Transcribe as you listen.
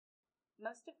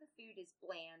Most of the food is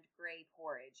bland, gray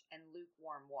porridge and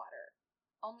lukewarm water.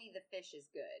 Only the fish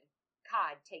is good.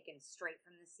 Cod taken straight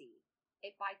from the sea.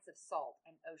 It bites of salt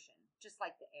and ocean, just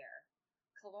like the air.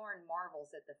 Kalorn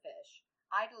marvels at the fish,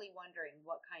 idly wondering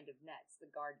what kind of nets the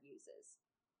guard uses.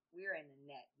 We're in a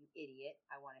net, you idiot,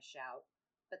 I want to shout,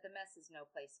 but the mess is no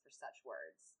place for such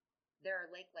words. There are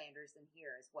Lakelanders in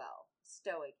here as well,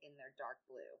 stoic in their dark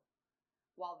blue.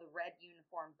 While the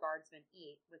red-uniformed guardsmen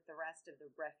eat with the rest of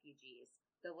the refugees,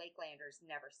 the Lakelanders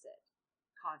never sit,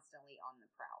 constantly on the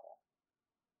prowl.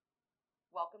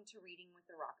 Welcome to Reading with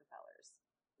the Rockefellers.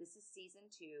 This is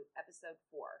Season 2, Episode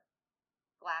 4,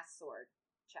 Glass Sword,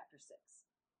 Chapter 6.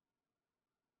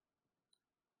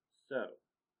 So,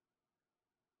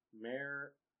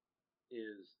 Mare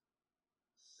is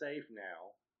safe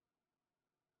now.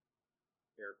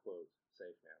 Air quotes,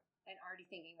 safe now. And already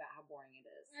thinking about how boring it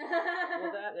is.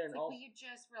 Well, that and It's like, also, will you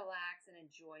just relax and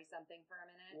enjoy something for a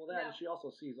minute? well, that and she also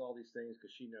sees all these things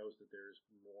because she knows that there's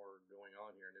more going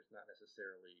on here, and it's not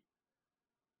necessarily.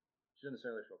 She doesn't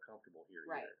necessarily feel comfortable here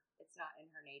Right. either. It's not in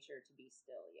her nature to be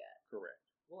still yet. Correct.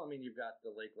 Well, I mean, you've got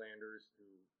the Lakelanders who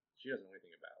she doesn't know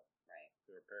anything about. Right.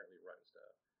 Who are apparently running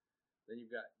stuff. Then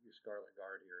you've got your Scarlet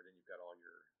Guard here, and then you've got all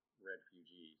your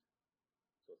refugees.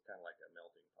 So it's kind of like a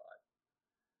melting pot.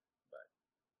 But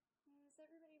Is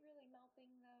everybody really melting,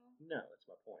 though? no, that's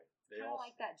my point. It's kind of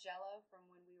like that Jell-O from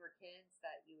when we were kids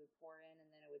that you would pour in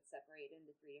and then it would separate into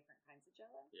 3 different kinds of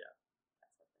Jell-O. Yeah.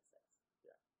 That's what this is.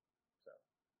 Yeah. So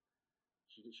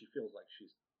she feels like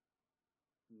she's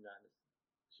not.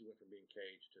 She went from being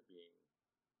caged to being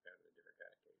kind of in a different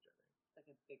kind of cage, I think. It's like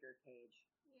a bigger cage.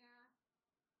 Yeah.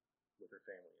 With her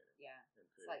family in it. Yeah. And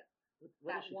It's like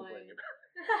what is she complaining about?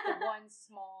 the one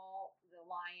small, the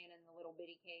lion in the little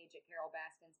bitty cage at Carol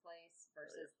Baskin's place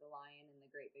versus the lion in the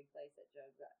great big place at Joe,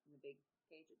 in the big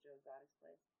cage at Joe Exotic's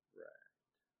place. Right.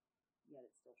 Yet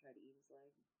it still tried to eat his leg.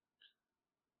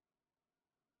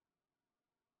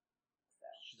 So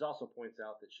She also points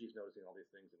out that she's noticing all these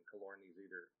things, and Kalorn is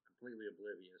either completely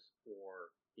oblivious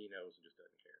or he knows and just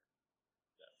doesn't care.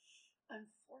 So.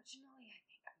 Unfortunately, I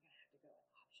think I'm gonna have to go with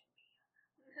option B on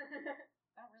that one.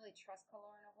 I don't really trust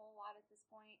Kalorn a whole lot at this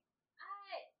point.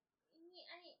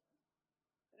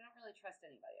 I don't really trust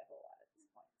anybody a whole lot at this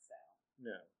point, so.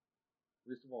 No.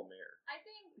 Least of all Mare. I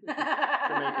think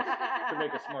to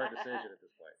make a smart decision at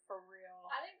this point. For real.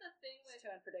 I think the thing It's with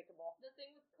too unpredictable. the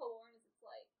thing with Kalorn is it's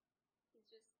like he's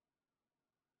just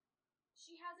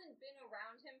she hasn't been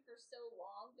around him for so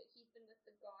long, but he's been with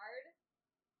the guard.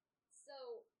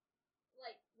 So,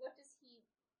 like, what does he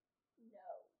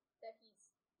know that he's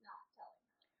not telling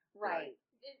her? Right.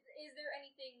 Is there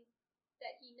anything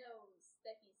that he knows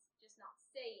that he's just not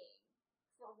saying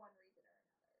for one reason or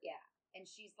another? Yeah. And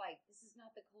she's like, this is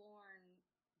not the Kalorn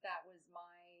that was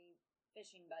my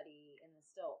fishing buddy in the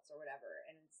stilts or whatever.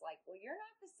 And it's like, well, you're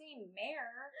not the same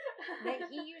Mare that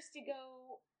he used to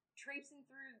go traipsing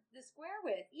through the square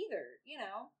with either, you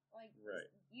know? Like, right.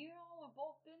 You all have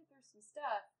both been through some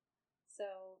stuff.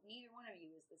 So neither one of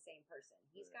you is the same person.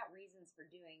 He's got reasons for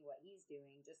doing what he's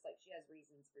doing, just like she has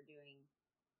reasons for doing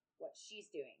what she's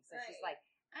doing. So she's like,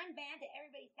 I'm bad that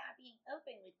everybody's not being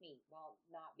open with me. Well,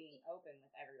 not being open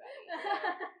with everybody. So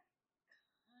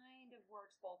kind of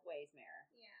works both ways, Mare.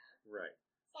 Yeah. Right.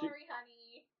 Sorry,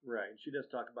 honey. Right. She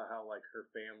does talk about how, like, her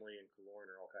family and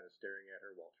Kalorn are all kind of staring at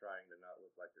her while trying to not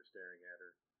look like they're staring at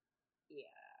her.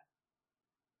 Yeah.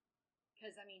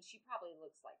 Because, I mean, she probably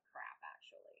looks like crap,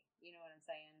 actually. You know what I'm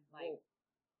saying? Like,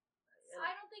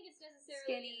 I don't think it's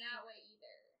necessarily skinny. in that way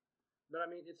either. But, I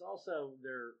mean, it's also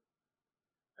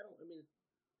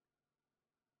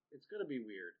it's going to be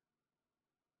weird.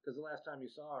 Because the last time you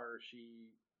saw her, she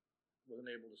wasn't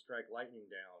able to strike lightning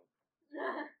down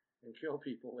and kill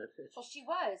people with it. Well, she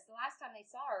was. The last time they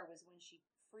saw her was when she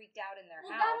freaked out in their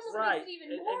Well, house. that almost makes it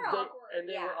even more awkward. And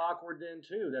they were awkward then,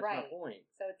 too. That's my point.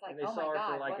 So it's like, and they oh saw my her God,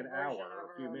 for like what an version hour of or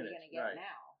her a few are we minutes. going to get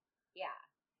now? Yeah.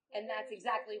 And that's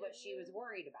exactly what she was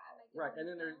worried about. Right, and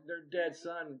then their dead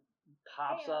son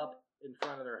pops up in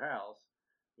front of their house.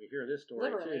 We hear this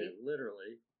story, too.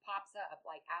 Literally. Pops up,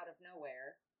 like, out of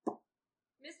nowhere.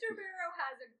 Mr. Barrow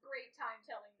has a great time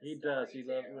telling this He story, does. He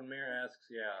loves too. when Mare asks,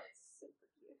 yeah. It's super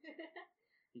cute.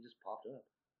 He just popped up.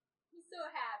 He's so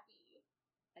happy.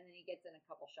 And then he gets in a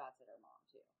couple shots at her mom,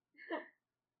 too.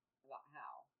 About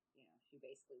how, you know, she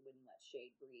basically wouldn't let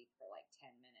Shade breathe for like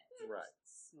 10 minutes. Right.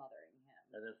 Just smothering him.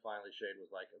 And then finally Shade was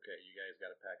like, okay, you guys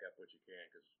got to pack up what you can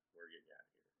because we're getting out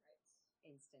of here. Right.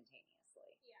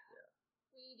 Instantaneously. Yeah.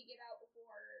 We need to get out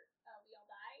before we all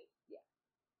die. Yeah.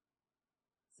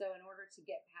 So in order to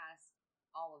get past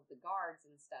all of the guards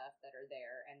and stuff that are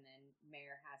there and then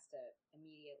Mare has to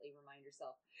immediately remind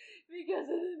herself, because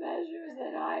of the measures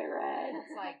that I read.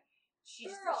 It's like, she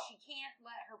can't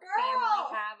let her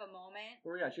family have a moment.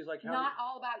 Well, yeah, she's like, not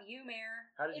all about you,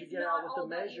 Mare. How did you get out with the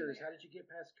measures? How did you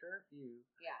get past curfew?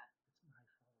 Yeah. It's my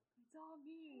fault. It's all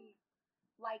me.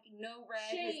 Like, no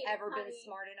red has ever been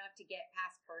smart enough to get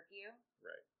past curfew.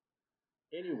 Right.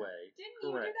 Anyway, didn't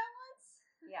you do that once?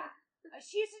 Yeah.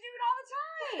 She used to do it all the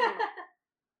time.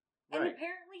 And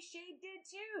apparently Shade did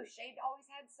too. Shade always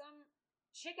had some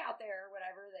chick out there or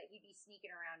whatever that he'd be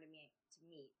sneaking around to meet.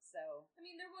 So I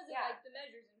mean, there wasn't like the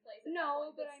measures in place. At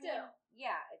no, that point, but still,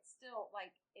 it's still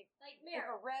like if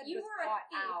Mare, a red you was were caught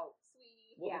a thief, out,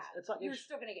 sweetie. Well, it's like you're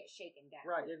still gonna get shaken down,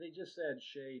 right? And they just said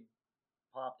Shade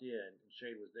popped in and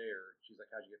Shade was there. She's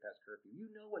like, "How'd you get past curfew?"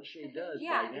 You know what Shade does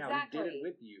by now. Exactly. He did it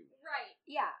with you, right?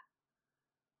 Yeah.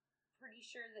 Pretty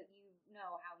sure that you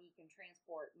know how he can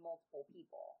transport multiple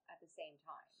people at the same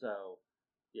time. So,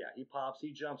 yeah, he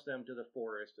jumps them to the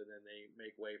forest, and then they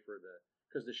make way for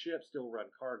because the ships still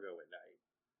run cargo at night.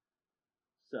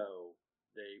 So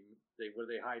they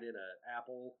hide in an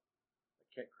apple,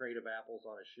 a crate of apples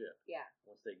on a ship. Yeah.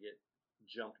 Once they get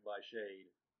jumped by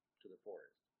Shade to the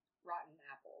forest. Rotten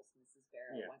apples, Mrs.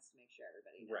 Barrow wants to make sure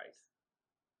everybody knows.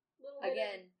 Right.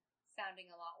 Again, sounding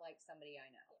a lot like somebody I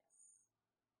know. Yes.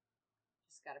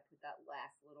 Just got to put that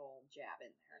last little jab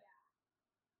in there. Yeah.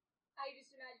 I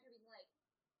just imagine her being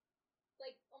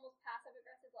like almost passive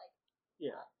aggressive, like.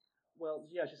 Yeah. Well,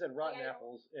 yeah, she said rotten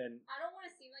apples, and I don't want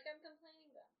to seem like I'm complaining,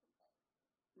 but I'm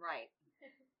complaining. Right.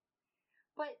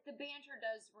 But the banter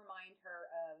does remind her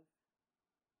of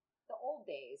the old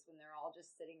days when they're all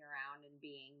just sitting around and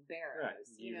being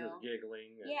Barrows, you know,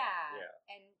 giggling.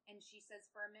 And, And she says,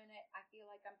 for a minute, I feel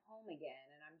like I'm home again,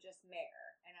 and I'm just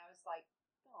Mare. And I was like,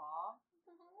 aw.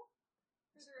 For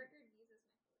the record, Jesus my favorite.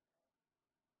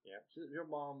 Yeah, her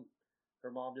mom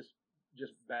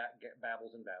just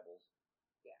babbles and babbles.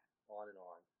 Yeah. On and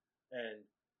on. And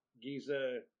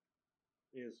Giza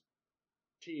is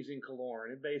teasing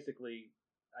Kaloran, and basically,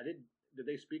 did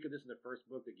they speak of this in the first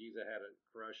book that Giza had a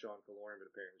crush on Kaloran, but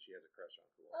apparently she has a crush on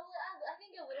Kaloran. Oh, I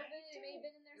think a little bit. It may have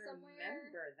been in there somewhere.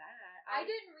 Remember that? I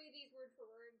didn't read these word for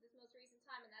word this most recent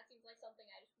time, and that seems like something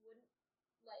I just wouldn't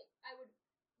like.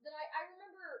 I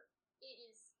remember it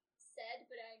is said,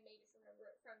 but I may just remember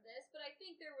it from this. But I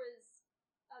think there was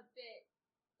a bit,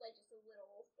 like just a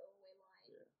little throwaway line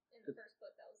in the first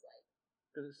book that was like.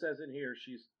 Because it says in here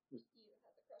you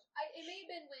have the crush. It may have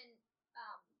been when.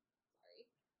 Sorry.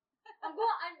 I'm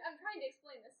trying to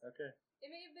explain this. Okay.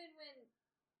 It may have been when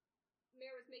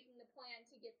Mare was making the plan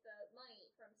to get the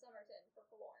money from Somerton for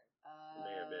Kaloran.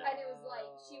 May have been. And it was like,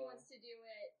 she wants to do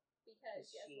it because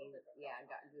she has a little bit of a crush on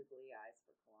got her. googly eyes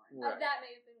for Kaloran. Right. That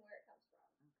may have been where it comes from.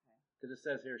 Okay. Because it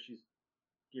says here she's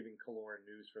giving Kaloran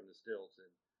news from the stilts, and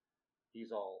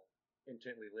he's all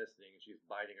intently listening, and she's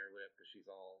biting her lip because she's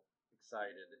all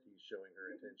excited that he's showing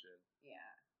her attention.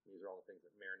 Yeah. These are all the things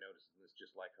that Mare notices, and it's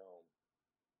just like home.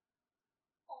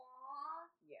 Aww.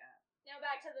 Yeah. Now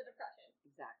back to the depression.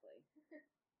 Exactly.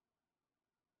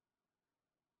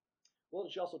 Well,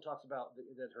 she also talks about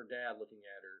that her dad looking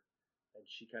at her, and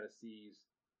she kind of sees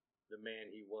the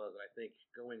man he was. And I think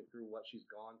going through what she's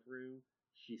gone through,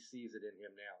 she sees it in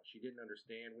him now. She didn't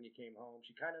understand when he came home.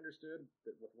 She kind of understood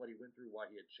that with what he went through,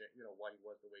 why he had why he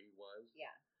was the way he was.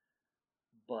 Yeah.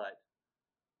 But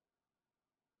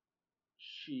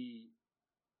she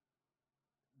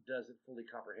doesn't fully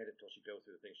comprehend it until she goes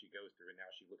through the things she goes through, and now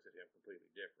she looks at him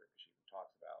completely different. She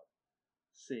talks about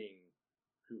seeing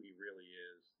who he really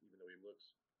is, even though he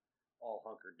looks all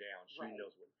hunkered down. She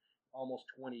knows what. Almost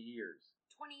 20 years.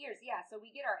 20 years, yeah. So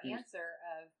we get our answer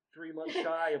of 3 months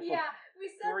shy of we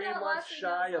said 3 that months last week,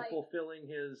 shy of like, fulfilling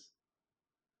his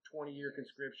 20-year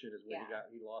conscription is when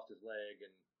he lost his leg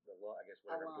and I guess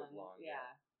whatever good lung.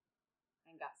 Yeah.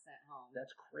 And got sent home.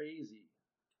 That's crazy.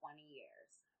 20 years.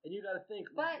 And you got to think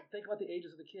about the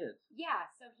ages of the kids. Yeah,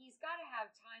 so he's got to have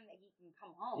time that he can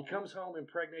come home. He comes home,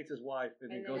 impregnates his wife,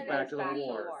 and then goes then back to the back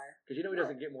war. Because he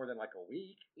doesn't get more than like a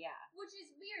week. Yeah. Which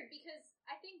is weird because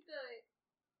I think the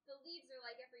leaves are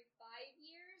like every 5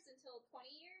 years until 20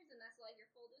 years, and that's like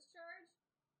your full discharge.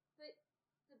 But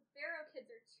the Barrow kids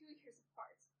are 2 years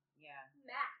apart. Yeah.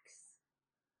 Max.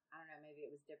 I don't know, maybe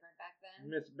it was different back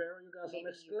then. Miss Barrow, you got some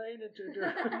explaining to do.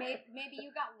 Maybe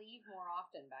you got leave more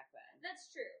often back then. That's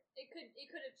true. It could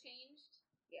have changed.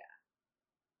 Yeah.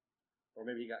 Or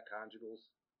maybe he got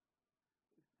conjugals.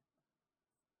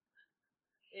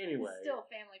 Anyway. It's still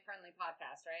a family-friendly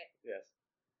podcast, right? Yes.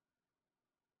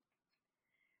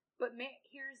 But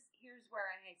here's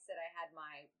where I said I had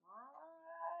my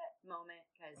what moment,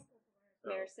 because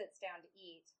Mare sits down to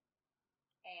eat,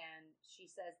 and she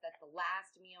says that the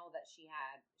last meal that she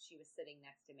had, she was sitting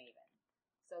next to Maven.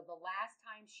 So the last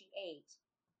time she ate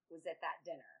was at that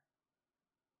dinner,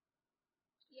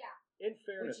 Yeah. In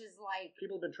fairness, which is like,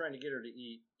 people have been trying to get her to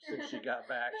eat since she got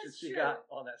back, That's since she true. got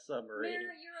on that submarine.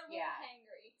 Mary, you're a little Yeah.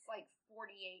 hangry. it's like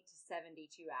 48 to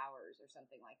 72 hours or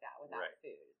something like that without Right.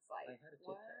 food. It's like, I had a Tic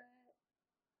what?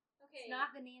 Tac. Okay. It's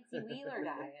not the Nancy Wheeler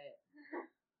diet.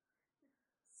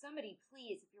 Somebody,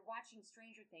 please, if you're watching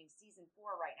Stranger Things season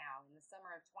 4 right now in the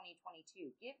summer of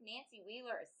 2022, give Nancy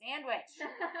Wheeler a sandwich.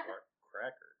 Or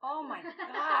cracker. Oh my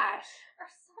gosh. Or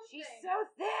something. She's so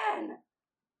thin.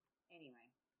 Anyway,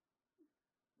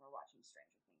 we're watching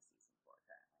Stranger Things season 4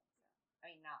 currently. So,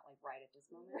 I mean, not like right at this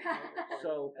moment. Right. we're recording,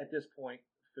 So but at this point,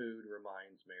 food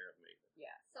reminds Mayor of Maven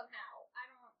yeah. Somehow. I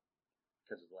don't.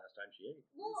 because it's the last time she ate.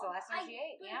 Well, It's the last time she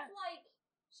ate, but yeah. it's like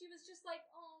she was just like,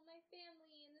 "Oh, my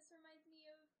family," and this reminds me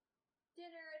of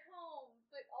dinner at home,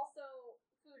 but also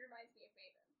food reminds me of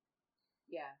Maven.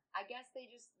 Yeah, I guess they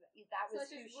just that So was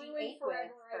it's who just she ruined ate with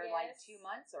forever, I for like guess. 2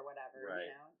 months or whatever. Right.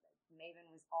 You know, Maven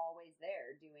was always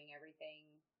there doing everything,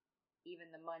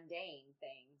 even the mundane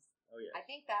things. Oh yeah. I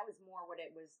think that was more what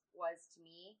it was to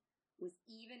me. Was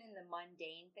even in the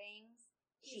mundane things,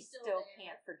 she He's still still there.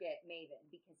 can't forget Maven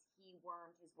because he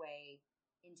wormed his way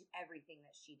into everything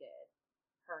that she did.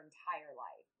 Her entire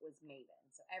life was Maven,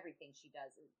 so everything she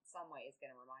does in some way is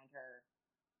going to remind her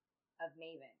of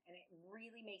Maven, and it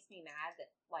really makes me mad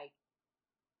that like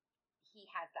he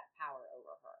has that power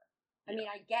over her. I mean,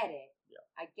 I get it. Yeah.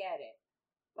 I get it,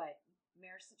 but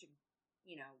Mare's such a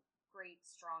great,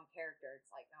 strong character.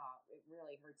 It's like, oh, it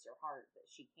really hurts your heart that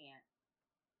she can't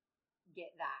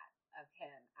get that of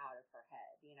him out of her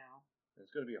head. And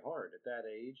it's going to be hard at that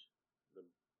age.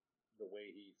 The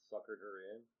way he suckered her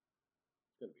in,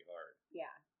 it's going to be hard.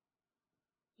 Yeah.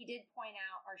 He did point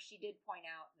out, or she did point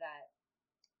out that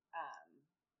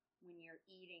when you're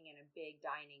eating in a big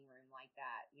dining room like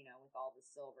that, with all the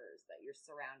silvers, that you're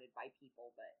surrounded by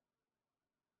people, but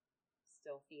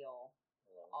still feel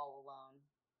Alone. all alone.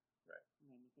 Right. It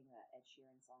made me think of that Ed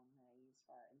Sheeran song that I used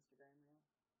for our Instagram reel,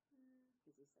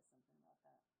 because he says something about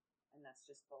that. And that's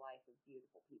just the life of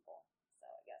beautiful people. So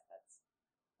I guess that's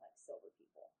like silver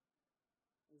people.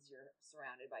 Is you're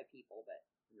surrounded by people, but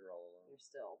You're all alone. you're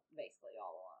still basically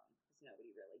all alone because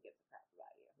nobody really gives a crap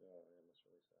about you. Oh, yeah, that's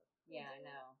really sad. Yeah, I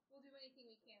know. We'll do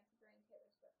anything we can to bring Taylor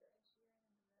Swift or Ed Sheeran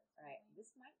into this. All right, won't we?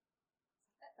 this might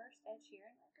is that the first Ed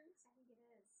Sheeran reference? I think it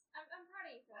is. I'm proud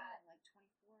of you for Wow, that. like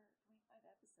 24, 25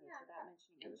 episodes Yeah, without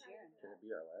mentioning Ed I'm proud of Sheeran. you. Can it be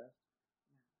our last?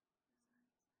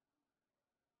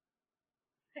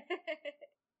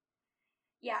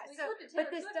 Yeah, we so slipped a but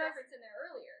Taylor this Swift does. reference in there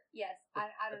earlier. Yes, I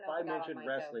don't If know. I If we got on mentioned mic,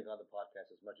 wrestling on the podcast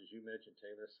as much as you mentioned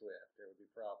Taylor Swift, there would be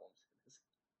problems in this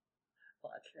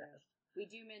podcast. We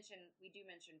do mention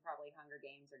probably Hunger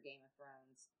Games or Game of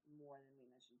Thrones more than we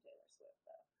mention Taylor Swift,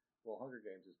 though. Well, Hunger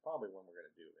Games is probably one we're going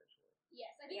to do eventually.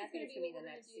 Yes, I think Yeah, it's going to be the what we're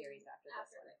next gonna do series after this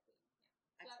one. Red Queen. Yeah.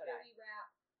 So That's after what we wrap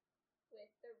with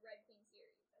the Red Queen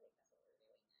series, I think that's what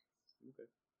we're doing next. Okay.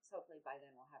 So hopefully by then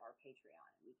we'll have our Patreon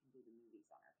and we can do the movies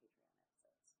on our Patreon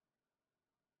episodes.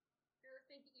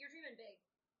 You're dreaming big.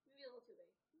 Maybe a little too big.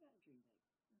 You gotta dream big.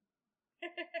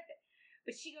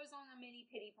 But she goes on a mini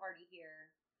pity party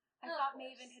here. I Of thought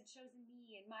course. Maven had chosen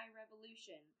me in my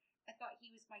revolution. I thought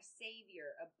he was my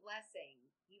savior, a blessing.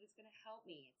 He was going to help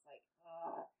me. It's like,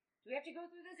 do we have to go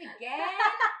through this again?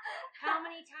 How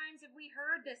many times have we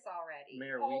heard this already?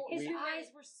 Mayor, His we eyes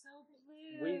were so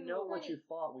blue. we know what you Honey.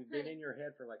 thought. We've been Honey. in your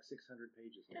head for like 600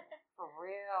 pages now. For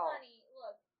real. Honey,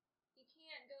 look, you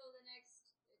can't go the next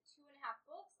 2.5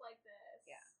 books like this.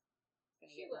 Yeah. It's going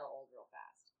to She get real will. old real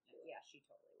fast. She will. Yeah, she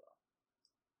totally will.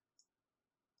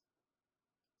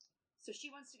 So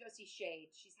she wants to go see Shade.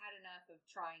 She's had enough of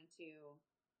trying to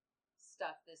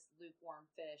stuff this lukewarm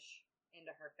fish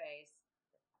into her face.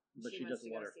 But she wants doesn't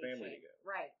to want go her see family Shade. to go.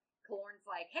 Right. Kalorn's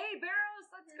like, hey, Barrows,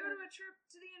 let's go to a trip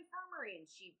to the infirmary. And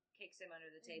she kicks him under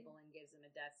the table and gives him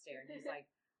a death stare. And he's like,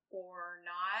 or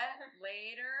not,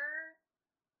 later.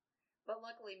 But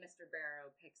luckily, Mr. Barrow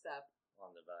picks up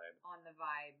On the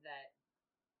vibe. that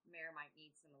Mare might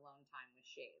need some alone time with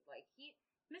Shade. Like,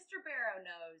 Mr. Barrow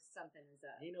knows something is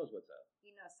up. He knows what's up.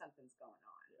 He knows something's going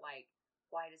on. Yeah. Like,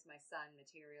 why does my son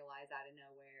materialize out of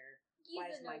nowhere? Giza Why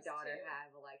does my knows daughter too.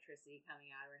 have electricity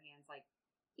coming out of her hands? Like,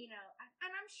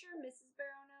 and I'm sure Mrs.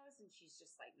 Barrow knows, and she's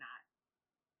just like not.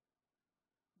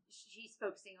 She's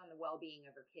focusing on the well-being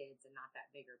of her kids and not that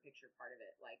bigger picture part of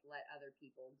it. Like, let other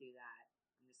people do that.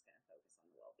 I'm just going to focus on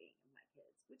the well-being of my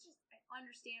kids, which is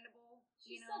understandable.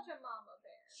 She's such a mama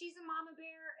bear. She's a mama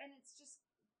bear, and it's just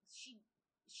she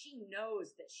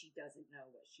knows that she doesn't know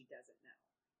what she doesn't know.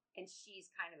 And she's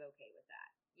kind of okay with that.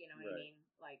 You know what I Right. mean?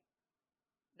 Like,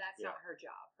 that's Yeah. not her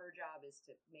job. Her job is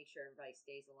to make sure everybody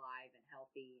stays alive and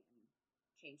healthy and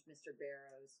change Mr.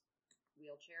 Barrow's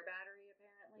wheelchair battery, It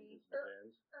apparently. just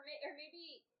depends. Or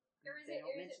maybe, or is They it, don't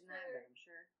or is it mention for, that, but I'm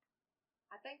sure.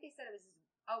 I think they said it was his.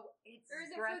 Oh, it's or his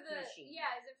is it breath for the, machine.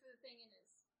 yeah, is it for the thing in his,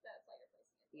 that's why you're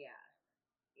placing it? Yeah.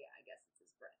 Yeah, I guess it's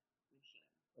his breath machine.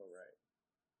 Oh, right.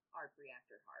 Arc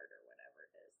reactor heart or whatever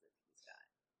it is that he's got.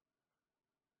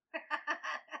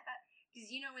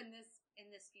 Because in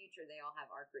this future they all have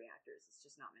arc reactors. It's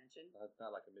just not mentioned. It's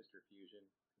not like a Mr. Fusion.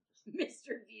 Just,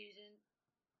 Mr. Fusion.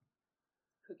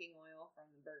 Cooking oil from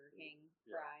the Burger King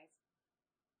Yeah. fries.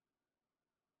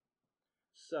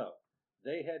 so,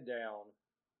 they head down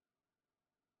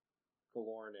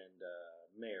Kalorn and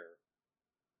Mare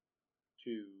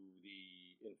to the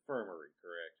infirmary,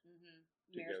 correct? Mm-hmm.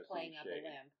 To go Mare's see playing up a Shade.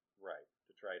 limp. Right.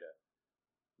 To try to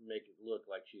make it look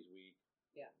like she's weak.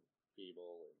 Yeah. And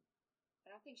feeble. And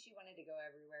I don't think she wanted to go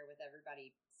everywhere with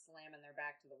everybody slamming their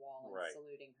back to the wall and Right.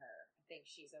 saluting her. I think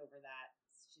she's over that.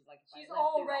 She's like, if She's I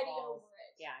limp through the already halls, over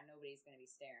it. yeah, nobody's going to be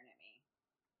staring at me.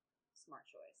 Smart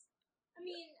choice. I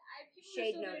mean, people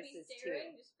Shade are still going to be notices,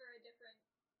 staring too. just for a different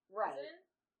Right. reason.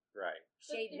 right. But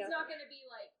Shade it's no- not going to be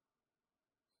like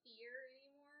fear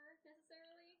anymore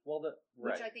necessarily. Well,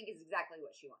 right. Which I think is exactly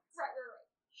what she wants. Right.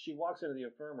 She walks into the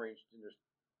infirmary and there's a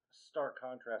stark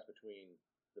contrast between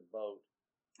the boat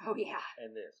Oh, yeah.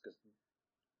 and this, because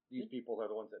these people are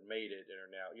the ones that made it and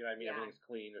are now, you know what I mean? Yeah. Everything's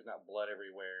clean, there's not blood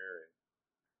everywhere.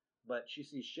 But she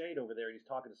sees Shade over there and he's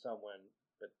talking to someone,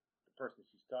 but the person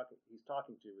he's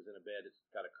talking to is in a bed that's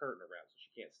got a curtain around, so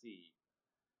she can't see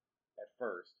at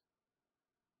first.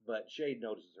 But Shade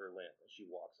notices her limp and she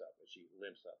walks up, and she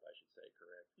limps up, I should say,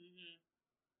 correct? Mm-hmm.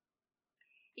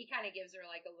 He kind of gives her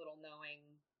like a little knowing,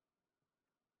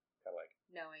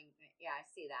 yeah, I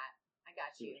see that. I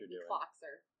got See you. what you're He doing. clocks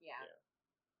her. Yeah. Yeah.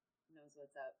 Knows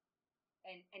what's up.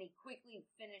 And he quickly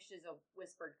finishes a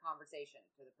whispered conversation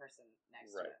to the person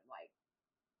next to Right. him. Like,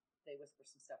 they whisper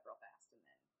some stuff real fast, and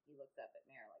then he looks up at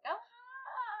Mare like, oh,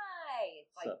 hi! It's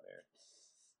What's like, up there?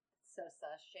 so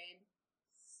sus, Shade.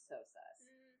 So sus.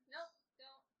 Nope.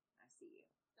 Don't. I see you.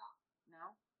 Stop.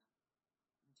 No?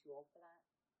 I'm too old for that?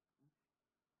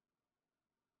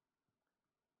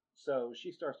 So she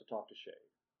starts to talk to Shade.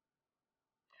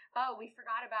 Oh, we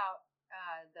forgot about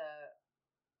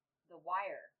the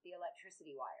wire, the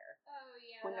electricity wire. Oh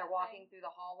yeah. When they're that walking thing. through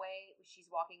the hallway,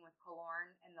 she's walking with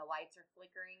Kalorn, and the lights are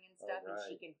flickering and stuff, and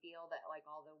she right. can feel that like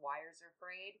all the wires are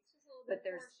frayed. It's just a little but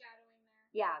bit of there's- foreshadowing there.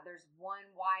 Yeah, there's one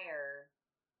wire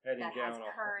Heading that has down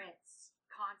a- currents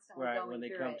constantly Right, going when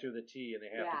they through come it. to the T and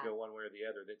they have Yeah. to go one way or the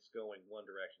other, that's going one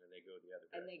direction and they go the other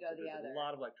direction. And they go so the there's other. a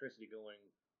lot of electricity going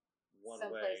one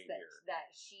Someplace way that here. that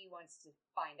she wants to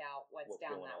find out what's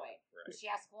down going that on, way. right. And she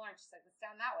asks Kalorn, she's like, "What's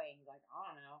down that way?" And he's like, "I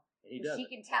don't know." And he And doesn't. she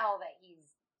can tell that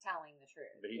he's telling the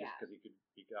truth. But he yeah. just, because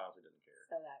he honestly doesn't care.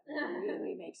 So that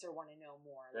really makes her want to know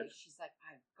more. Like, That's- she's like,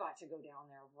 "I've got to go down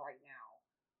there right now."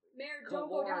 Mare, don't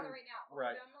go down Kalorn- there right now. Or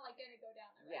right. I'm not like gonna go down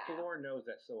there. Yeah. Right now. Kalorn knows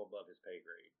that's so above his pay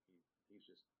grade. He's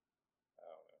just, I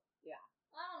don't know.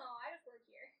 I don't know. I just work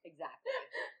here. Exactly.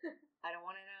 I don't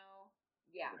want to know.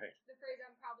 Yeah, Right. The phrase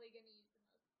I'm probably gonna use the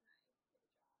most when I get a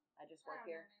job. I just I work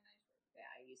don't know, here. man. I just work here. Yeah,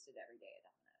 I used it every day at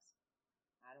Domino's.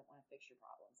 I don't want to fix your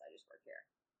problems. I just work here.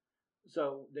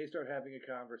 So they start having a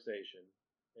conversation,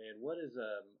 and what is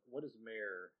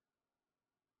Mare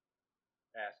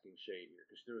asking Shade here?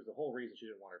 Because there was the whole reason she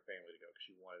didn't want her family to go, because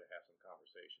she wanted to have some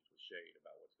conversations with Shade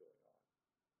about what's going on.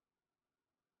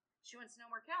 She wants to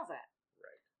know where Cal's at.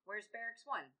 Right. Where's Barracks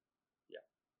 1?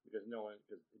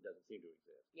 Because it doesn't seem to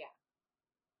exist.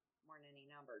 More than any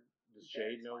numbered. Does Shade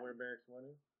Barracks know One. where Barracks 1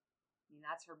 is? I mean,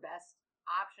 that's her best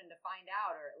option to find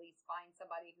out, or at least find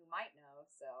somebody who might know,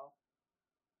 so.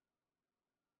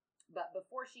 But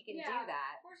before she can do Yeah.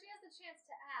 that, Before she has the chance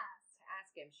to ask. to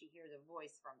ask him, she hears a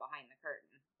voice from behind the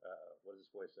curtain. What does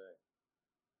this voice say?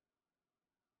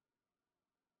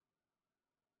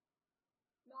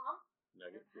 Mom?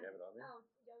 Nugget, do you have it on there? Oh, do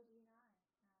you not? No, I haven't.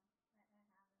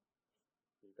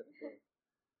 You got the phone?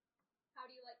 How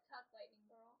do you like tuck, lightning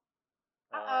girl?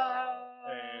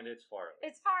 Uh-oh. And it's Farley.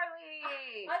 It's Farley!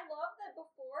 I love that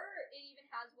before it even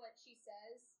has what she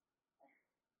says.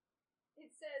 It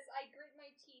says, I grit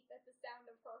my teeth at the sound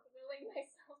of her, willing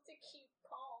myself to keep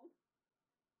calm.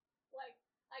 Like,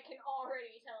 I can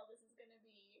already tell this is gonna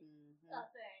be Mhm. a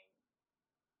thing.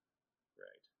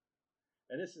 Right.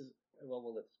 And this is, well,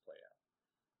 we'll let this play out.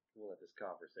 We'll let this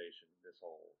conversation, this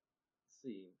whole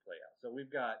scene play out. So we've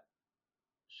got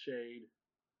Shade,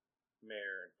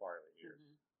 Mare, and Farley here.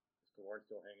 Mhm. Is Kalorn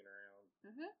still hanging around?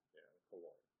 Mhm. Yeah,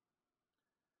 Kalorn.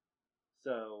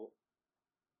 So,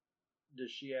 does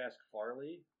she ask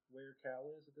Farley where Cal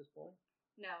is at this point?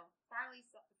 No, Farley's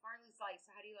like,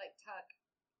 so how do you like Tuck,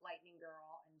 Lightning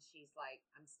Girl? And she's like,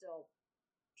 I'm still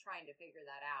trying to figure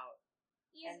that out.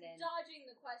 He's And then- dodging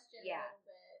the question Yeah. a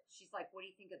little bit. She's like, what do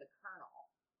you think of the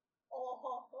Colonel?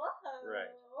 Oh,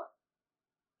 Right.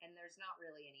 And there's not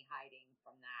really any hiding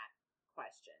from that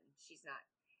question.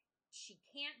 She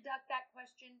can't duck that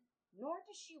question, nor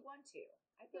does she want to.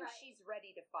 I think Right. she's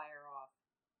ready to fire off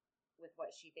with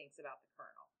what she thinks about the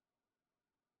Colonel.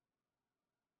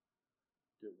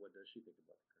 What does she think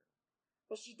about the Colonel?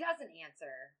 Well, she doesn't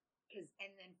answer,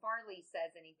 and then Farley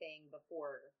says anything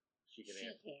before She can she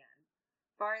answer. can.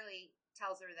 Farley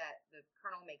tells her that the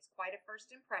Colonel makes quite a first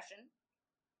impression,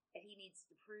 that he needs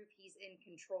to prove he's in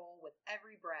control with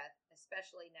every breath,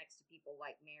 especially next to people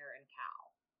like Mare and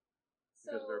Cal.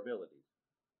 Because of their abilities.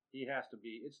 He has to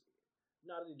be, it's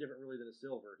not any different really than a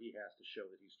Silver. He has to show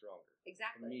that he's stronger.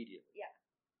 Exactly. Immediately. Yeah.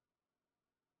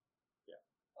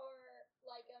 Or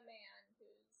like a man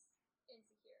who's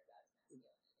insecure about his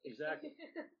masculinity. Exactly.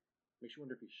 Makes you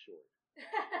wonder if he's short.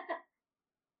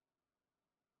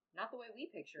 Not the way we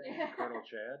picture him. Yeah. Colonel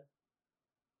Chad,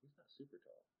 he's not super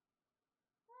tall.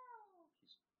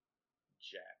 He's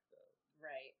jacked, though.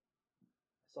 Right.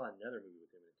 I saw another movie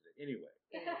with him in it today. Anyway,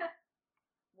 Anyway,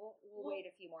 we'll We'll- wait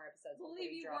a few more episodes We'll before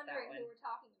leave we you drop that wondering one. who we're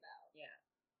talking about. Yeah.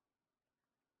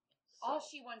 so, All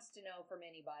she wants to know from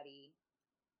anybody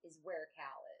is where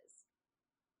Cal is.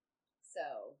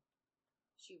 So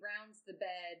she rounds the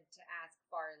bed to ask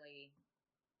Farley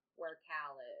where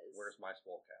Cal is. where's my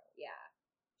small cow? Yeah.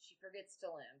 She forgets to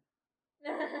limp.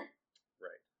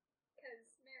 Right.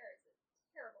 Because Mare is a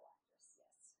terrible actress.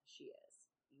 Yes, she is.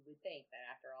 You would think that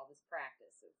after all this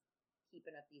practice of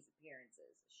keeping up these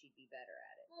appearances, she'd be better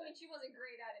at it. Well, I mean, But she wasn't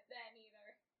great at it then either.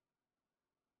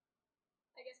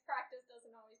 I guess practice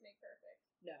doesn't always make perfect.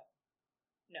 no.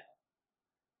 No.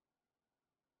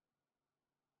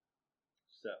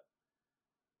 So,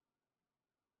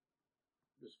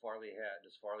 does Farley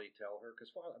tell her? Because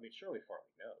surely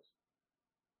Farley knows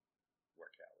where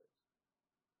Cal is.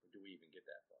 Or do we even get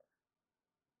that far?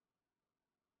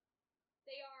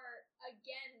 They are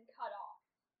again cut off.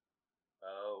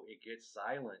 Oh, it gets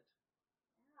silent,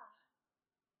 Yeah.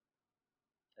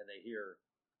 and they hear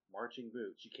marching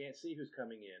boots. You can't see who's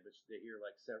coming in, but they hear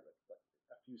like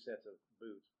a few sets of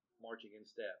boots marching in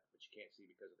step, but you can't see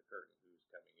because of the curtain who's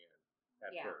coming in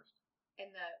at Yeah. first.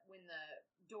 And when the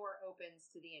door opens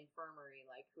to the infirmary,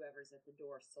 like whoever's at the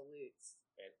door salutes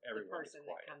And the everyone person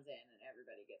gets quiet. that comes in, and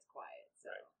everybody gets quiet. So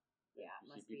Right. yeah, it You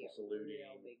see must be people a saluting.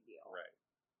 real big deal. Right.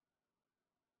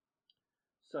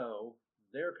 So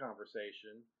their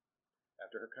conversation,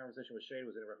 after her conversation with Shane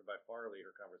was interrupted by Farley,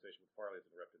 her conversation with Farley is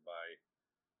interrupted by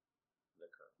the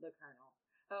Colonel. The Colonel.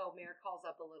 Oh, Mare calls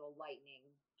up a little lightning,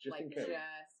 Just like in case.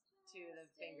 just to the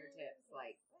fingertips,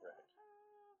 like Right.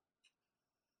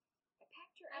 I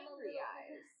packed your I'm a angry little-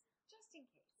 eyes, just in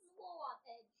case. I'm a little on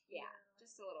edge. Yeah, here.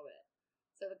 just a little bit.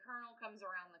 So the Colonel comes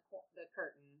around the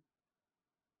curtain,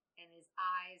 and his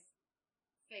eyes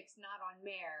fixed not on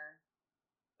Mare,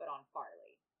 but on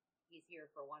Farley. He's here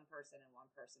for one person and one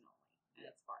person only, and Yeah.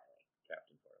 it's Farley.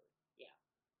 Captain Farley. Yeah.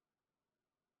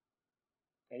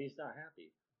 And he's not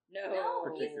happy, No,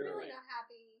 he's Particularly. really not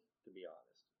happy. to be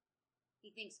honest.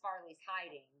 He thinks Farley's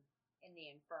hiding in the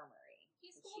infirmary. He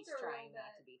and scolds she's her a trying little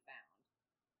not bit. to be found.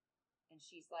 And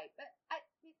she's like, but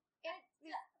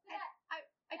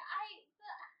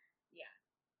yeah.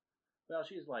 Well,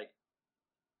 she's like,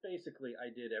 basically, I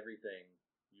did everything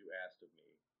you asked of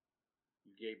me.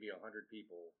 You gave me 100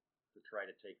 people to try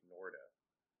to take Norda.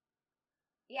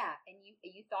 Yeah, and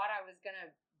you thought I was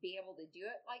gonna be able to do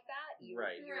it like that?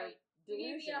 Right. You're Right. You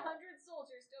gave me delusional. 100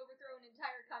 soldiers to overthrow an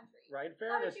entire country. Right, in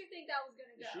How fairness, did you think that was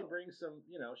going to go?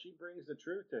 she brings the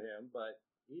truth to him, but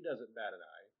he doesn't bat an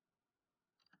eye.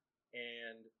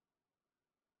 And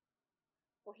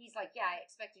Well, he's like, yeah, I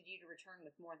expected you to return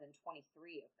with more than 23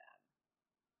 of them.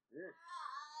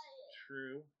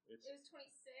 true, it's It was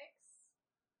 26.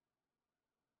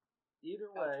 either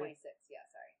Oh, way. 26, yeah,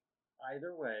 sorry.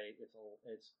 Either way,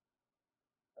 it's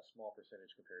a small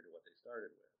percentage compared to what they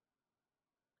started with.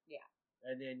 Yeah.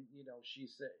 And then she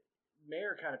said,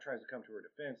 Mare kind of tries to come to her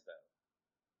defense though.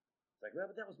 It's like, well,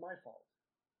 but that was my fault.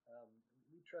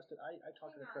 We trusted. I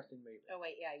talked to Hang a on. trusting maiden. Oh,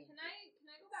 wait, yeah. Can I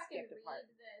go back and Skipped a read part.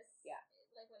 this? Yeah.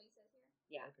 Like what he says here?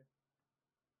 Yeah, Okay. because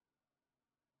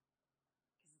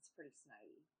it's pretty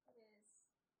snidey.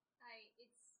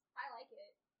 It is. I like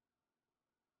it.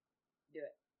 Do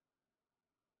it.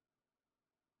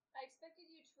 I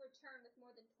expected you to return with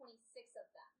more than 26 of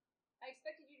them. I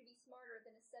expected you to be smarter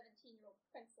than a 17-year-old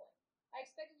princeling. I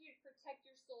expected you to protect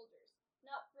your soldiers.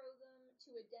 not throw them to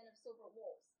a den of silver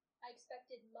wolves. I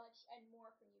expected much and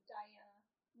more from you, Diana.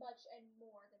 Much and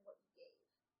more than what you gave.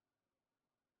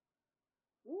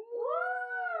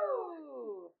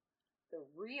 Woo! The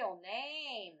real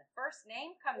name. The first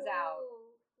name comes out.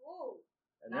 Ooh.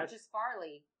 And Not that's just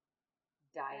Farley.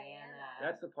 Diana.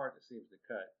 that's the part that seems to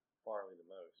cut Farley the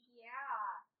most.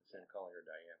 Yeah. Instead of calling her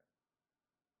Diana.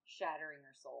 Shattering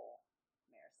her soul,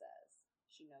 Mare says.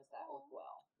 She knows that look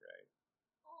well. Right.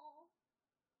 Oh.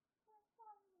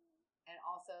 And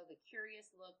also the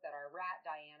curious look that our rat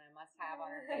Diana must have on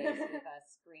her face with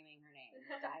us screaming her name.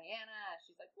 Diana.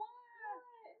 She's like, what?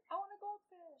 I want a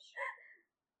goldfish.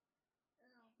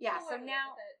 Yeah, so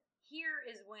now here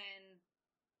is when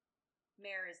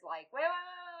Mare is like, wait.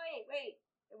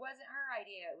 It wasn't her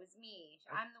idea. It was me.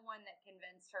 I'm the one that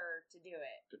convinced her to do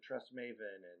it. To trust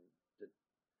Maven and that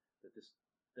this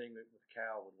thing with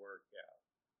Cal would work, yeah.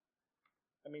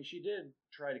 I mean, she did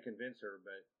try to convince her,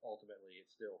 but ultimately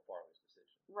it's still Farley's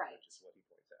decision. Right. Which is what he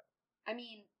points out. I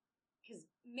mean, because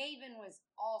Maven was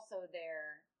also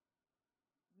there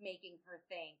making her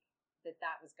think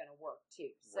that was going to work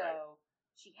too. So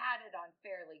she had it on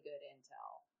fairly good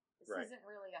intel. This isn't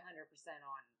really 100%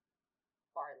 on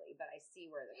Farley, but I see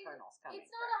where the Colonel's coming from.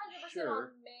 It's not 100% Sure.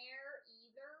 on Mare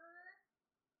either.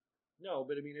 No,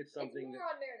 but I mean, it's something It's more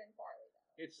on Mare than Farley, though.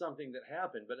 It's something that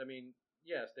happened, but I mean,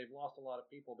 yes, they've lost a lot of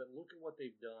people, but look at what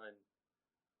they've done,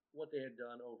 what they had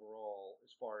done overall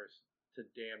as far as to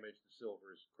damage the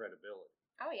Silver's credibility.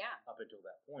 Oh, yeah. Up until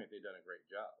that point, they've done a great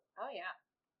job. Oh, yeah.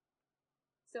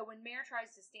 So when Mare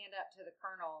tries to stand up to the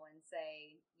Colonel and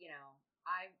say,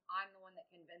 I'm the one that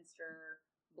convinced her,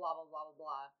 blah, blah, blah, blah,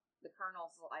 blah, the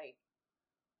Colonel's like,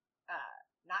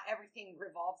 not everything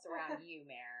revolves around you,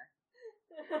 Mare.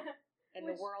 And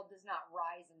the world does not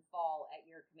rise and fall at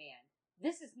your command.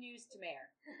 This is news to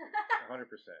Mare. 100%.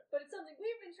 But it's something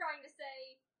we've been trying to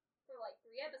say for like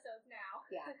 3 episodes now.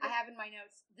 Yeah, I have in my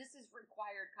notes, this is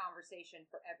required conversation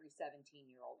for every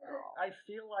 17-year-old girl. I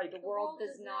feel like The world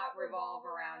does not revolve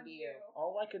around you.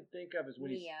 All I can think of is when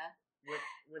Mia.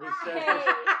 when he says Hey.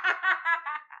 this,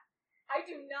 I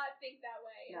do not think that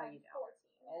way. No, I'm you don't.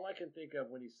 14. all I can think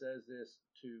of when he says this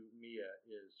to Mia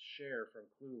is Cher from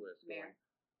Clueless Mare.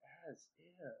 going, as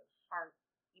if.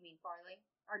 You mean Farley?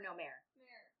 Or no, Mare.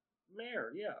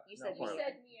 Mare, yeah. You not said You Farley.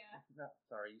 said Mia. No,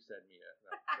 sorry, you said Mia.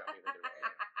 No, got me thinking about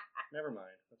Mia. Never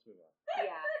mind. Let's move on.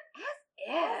 Yeah.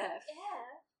 As if. If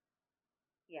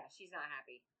Yeah, she's not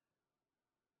happy.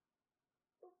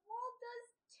 the world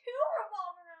does too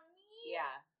revolve around me.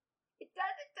 Yeah. It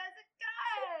does.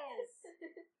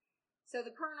 So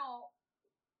the Colonel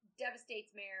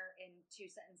devastates Mare in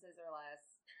 2 sentences or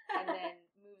less, and then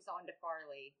moves on to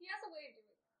Farley. He has a way of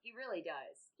doing that. He really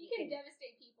does. He can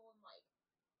devastate people in like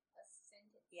a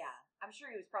sentence. Yeah. I'm sure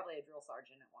he was probably a drill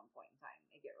sergeant at one point in time.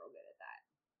 They get real good at that.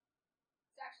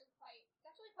 It's actually quite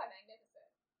magnificent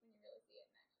when you really see it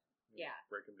in action. Yeah.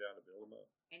 Break him down to build him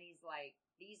up. And he's like,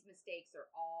 these mistakes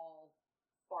are all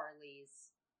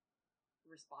Farley's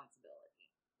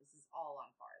responsibility. This is all on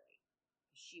Farley.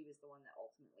 She was the one that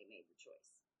ultimately made the choice.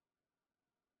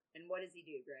 And what does he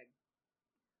do, Greg?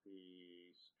 He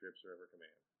strips her of her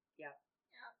command. Yep.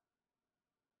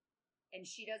 And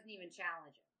she doesn't even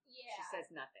challenge him. Yeah. She says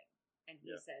nothing. And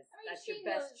he says, that's she your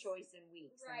best knows- choice in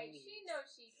weeks. Right. And She knows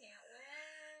she can't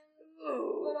win.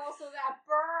 Ooh. But also that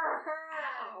burn.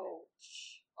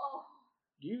 Ouch. Oh.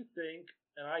 Do you think,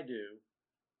 and I do,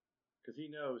 because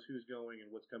he knows who's going and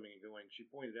what's coming and going, she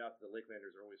pointed out that the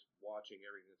Lakelanders are always watching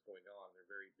everything that's going on. They're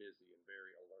very busy and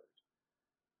very alert.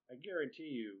 I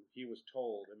guarantee you he was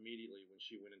told immediately when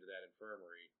she went into that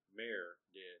infirmary, Mare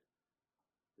did,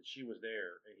 that she was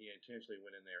there, and he intentionally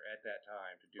went in there at that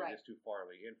time to do this to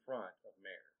Farley in front of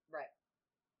Mare. Right.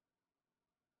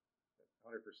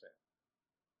 100%.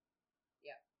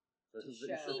 Yeah. So this is He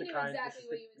the knew kind. exactly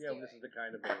what he was doing. This is the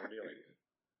kind of man we're dealing with.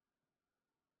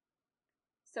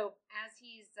 So as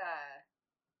he's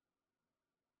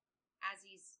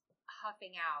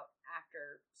huffing out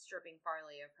after stripping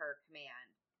Farley of her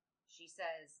command, she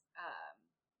says,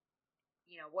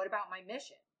 what about my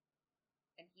mission?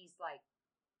 And he's like,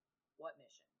 what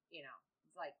mission?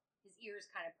 It's like his ears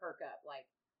kind of perk up, like,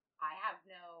 I have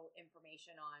no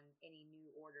information on any new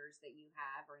orders that you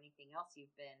have or anything else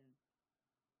you've been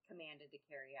commanded to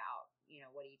carry out.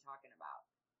 What are you talking about?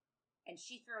 And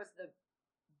she throws the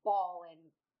ball in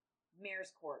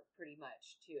Mare's court pretty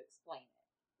much to explain it.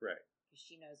 Right. Because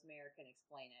she knows Mare can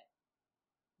explain it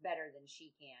better than she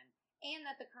can. And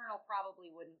that the Colonel probably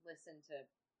wouldn't listen to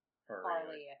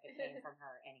Farley if it came from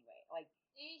her anyway. Like,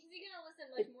 is he gonna listen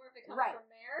much more if it comes right. from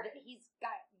Mare? You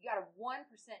got a 1%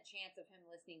 chance of him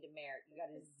listening to Mare. You got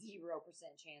a 0%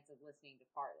 0% chance of listening to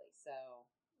Farley. So,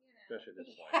 Especially at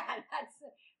this point. yeah,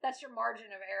 that's your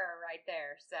margin of error right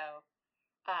there. So,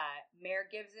 Mare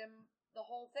gives him the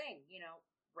whole thing.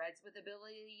 Reds with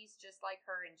abilities just like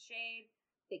her and Shade.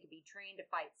 They could be trained to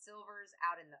fight Silvers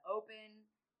out in the open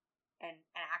and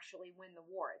actually win the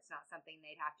war. It's not something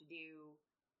they'd have to do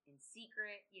in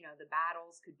secret. The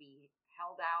battles could be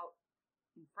held out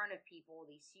in front of people,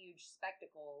 these huge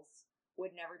spectacles.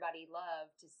 Wouldn't everybody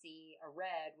love to see a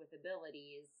red with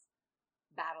abilities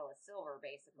battle a Silver,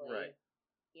 basically? Right.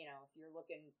 If you're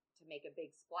looking to make a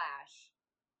big splash,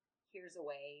 here's a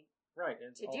way right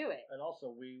to do it. And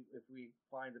also, if we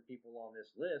find the people on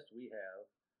this list, we have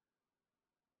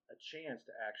a chance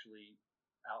to actually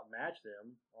outmatch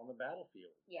them on the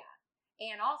battlefield. Yeah.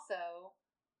 And also,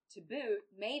 to boot,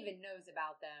 Maven knows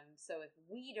about them, so if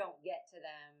we don't get to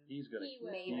them,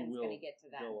 Maven's going to get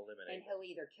to them. And he'll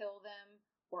either kill them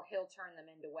or he'll turn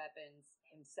them into weapons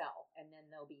himself, and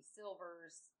then there'll be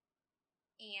Silvers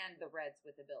and the Reds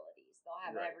with abilities. They'll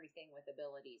have everything with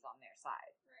abilities on their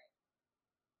side. Right.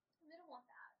 And they don't want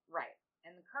that. Right.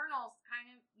 And the Colonel's kind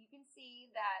of, you can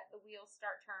see that the wheels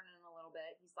start turning a little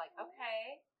bit. He's like,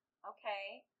 okay,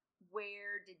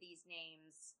 where did these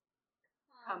names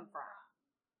come from?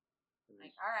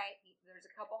 Like, all right, there's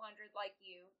a couple hundred like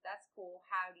you. That's cool.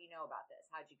 How do you know about this?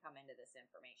 How'd you come into this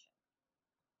information?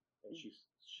 And she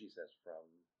says from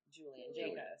Julian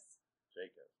Jacobs.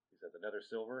 He says, another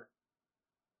Silver?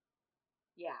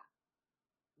 Yeah.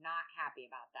 Not happy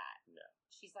about that. No.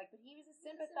 She's like, but he was a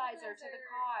sympathizer to the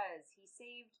cause. He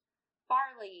saved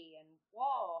Farley and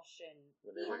Walsh and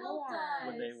when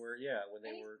they were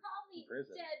in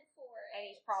prison. Dead for it. And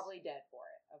he's probably dead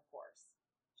for it, of course.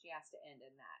 She has to end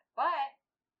in that. But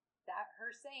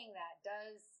her saying that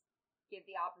does give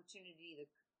the opportunity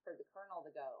for the Colonel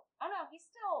to go, oh no, he's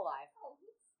still alive. Oh,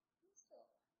 he's still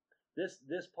alive.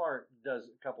 This part does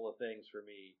a couple of things for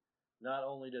me. Not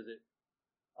only does it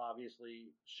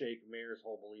obviously shake Mare's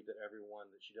whole belief that everyone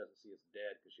that she doesn't see is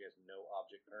dead because she has no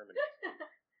object permanence,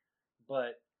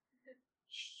 but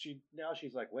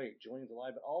she's like, wait, Julian's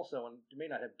alive. But also, and it may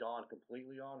not have dawned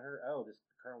completely on her, this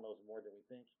Colonel knows more than we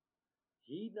think.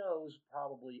 He knows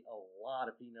probably a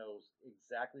lot if he knows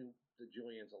exactly that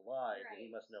Julian's alive, and he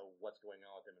must know what's going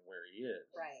on with him and where he is.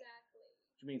 Right. Exactly.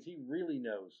 Which means he really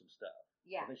knows some stuff.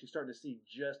 Yeah. I think she's starting to see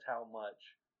just how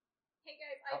much. Hey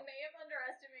guys, I may have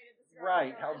underestimated this guard.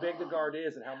 Right, how big the guard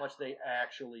is and how much they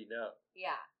actually know.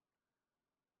 Yeah.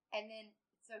 And then,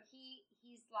 so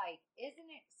he's like, isn't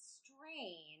it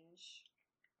strange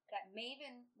that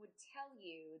Maven would tell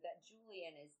you that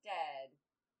Julian is dead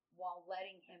while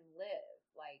letting him live?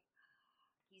 Like,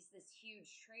 he's this huge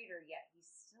traitor, yet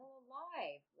he's still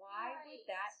alive. Why would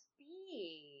that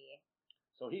be?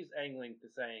 So he's angling to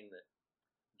saying that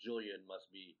Julian must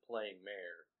be playing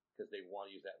Mare because they want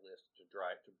to use that list to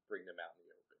bring them out in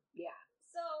the open. Yeah.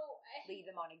 So lead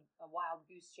them on a wild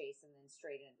goose chase and then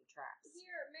straight into traps.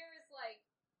 Here, Mare is like,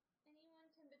 anyone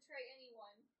can betray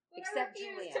anyone. But Except I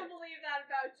refuse Julian. to believe that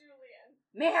about Julian.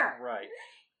 Mare! Right.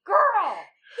 Girl!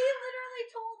 He literally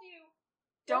told you,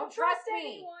 don't trust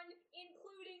me. anyone,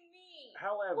 including me.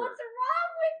 However, what's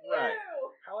wrong with you? Right.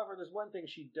 However, there's one thing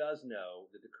she does know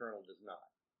that the Colonel does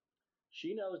not.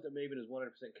 She knows that Maven is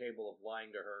 100% capable of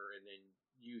lying to her and then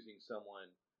using someone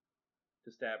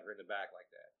to stab her in the back like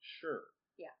that. Sure.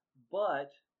 Yeah. But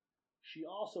she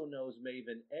also knows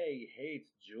Maven, A,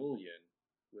 hates Julian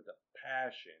with a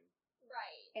passion.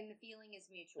 Right. And the feeling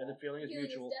is mutual. And the feeling is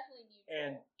mutual. Is definitely mutual.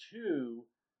 And two,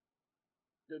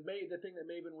 the thing that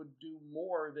Maven would do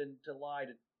more than to lie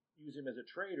to use him as a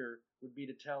traitor would be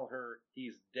to tell her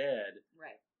he's dead.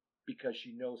 Right. Because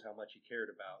she knows how much he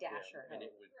cared about him, and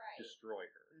it would destroy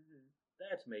her. Mm-hmm.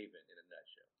 That's Maven in a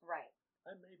nutshell. Right.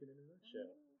 I'm Maven in a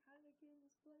nutshell. How did I get in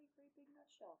this bloody great big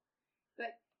nutshell?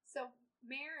 But so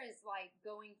Mare is like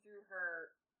going through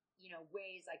her,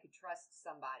 ways I could trust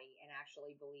somebody and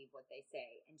actually believe what they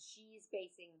say, and she's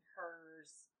basing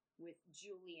hers with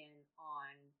Julian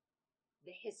on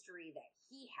the history that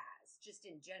he has, just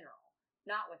in general,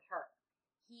 not with her.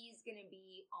 He's going to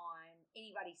be on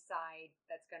anybody's side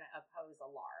that's going to oppose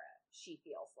Alara, she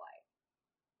feels like.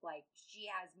 Like,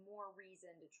 she has more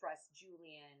reason to trust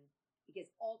Julian because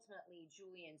ultimately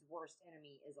Julian's worst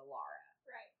enemy is Alara.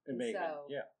 Right. And Maven, so,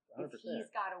 100%. if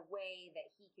he's got a way that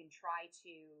he can try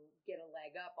to get a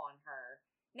leg up on her.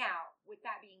 Now, with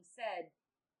that being said,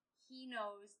 he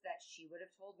knows that she would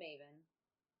have told Maven,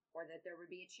 or that there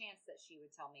would be a chance that she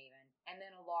would tell Maven, and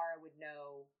then Alara would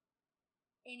know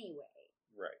anyway.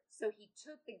 Right. So he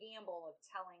took the gamble of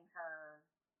telling her,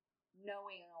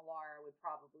 knowing Alara would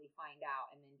probably find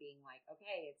out, and then being like,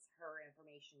 okay, it's her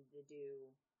information to do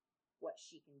what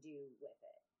she can do with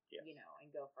it, Yes.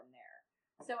 and go from there.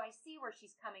 So I see where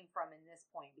she's coming from in this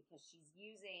point, because she's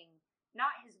using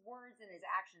not his words and his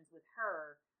actions with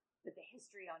her, but the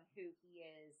history on who he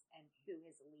is and who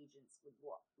his allegiance would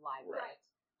lie with. Right.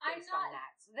 I'm Based not. on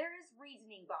that. So there is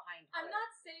reasoning behind her. I'm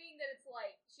not saying that it's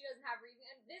like she doesn't have reason,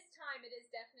 and this time it is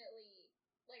definitely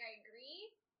like I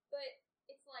agree, but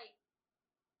it's like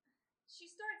she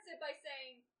starts it by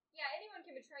saying, "Yeah, anyone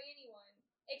can betray anyone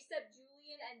except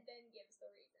Julian," and then gives the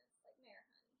reasons, like Mayor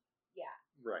Honey. Yeah.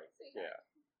 Right. Sweetheart. Yeah.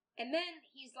 And then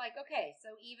he's like, okay,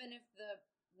 so even if the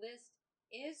list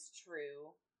is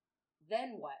true,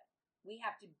 then what? We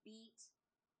have to beat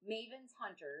Maven's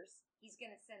hunters. He's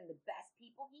going to send the best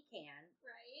people he can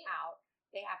Right. out.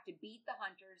 They have to beat the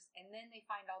hunters, and then they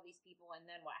find all these people, and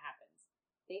then what happens?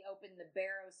 They open the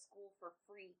Barrow School for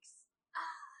Freaks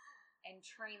and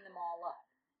train them all up.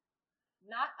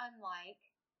 Not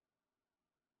unlike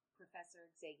Professor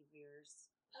Xavier's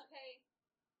Okay.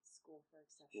 School for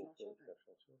Exceptional Children.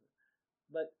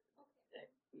 But Okay.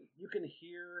 you can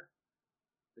hear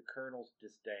the Colonel's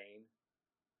disdain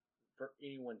for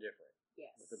anyone different.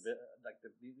 Yes. With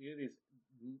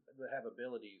these that have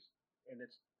abilities, and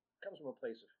it comes from a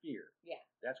place of fear. Yeah.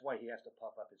 That's why he has to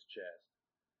puff up his chest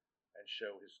and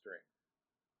show his strength.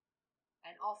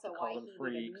 And also To why call them he would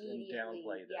freaks and immediately,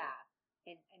 downplay them. yeah,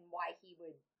 and why he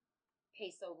would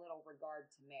pay so little regard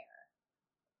to Mare.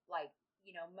 Like,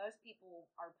 most people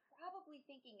are probably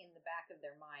thinking in the back of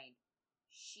their mind,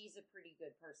 she's a pretty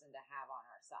good person to have on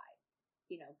our side.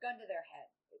 Gun to their head.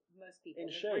 Most people,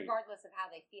 In shade. regardless of how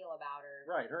they feel about her.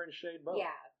 Right, her and Shade both.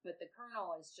 Yeah, but the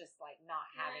Colonel is just like not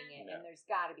having it, No. and there's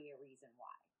got to be a reason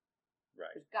why.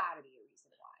 Right. There's got to be a reason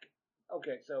why.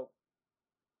 Okay, so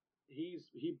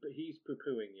he's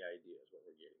poo-pooing the idea is what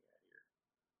we're getting at here.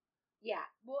 Yeah,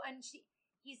 well, and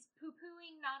he's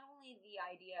poo-pooing not only the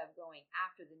idea of going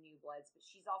after the New Bloods, but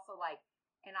she's also like,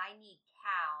 and I need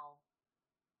Cal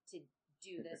to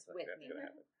do this with That's me.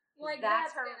 gonna happen. Like That's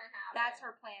that's her- gonna happen. That's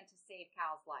her plan to save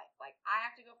Cal's life. Like, I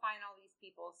have to go find all these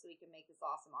people so we can make this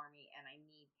awesome army, and I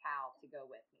need Cal to go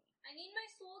with me. I need my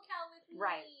soul cow with me.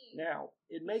 Right. Now,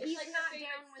 it It's makes He's like her not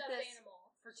favorite down with stuffed this animal.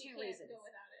 for She two can't reasons. Go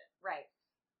without it. Right.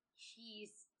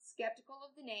 He's skeptical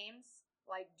of the names.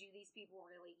 Like, do these people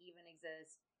really even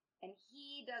exist? And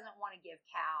he doesn't want to give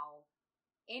Cal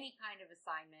any kind of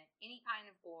assignment, any kind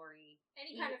of glory,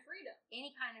 Any kind of freedom.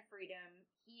 any kind of freedom.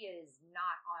 He is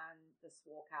not on the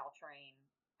Swole Cal train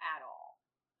at all.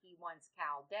 He wants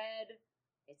Cal dead.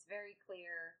 It's very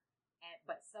clear.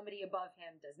 But somebody above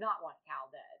him does not want Cal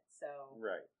dead. So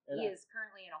right. he is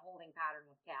currently in a holding pattern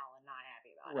with Cal and not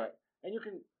happy about Right. it. And you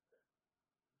can,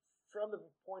 from the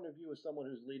point of view of someone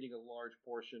who's leading a large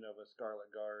portion of a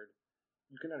Scarlet Guard,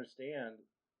 you can understand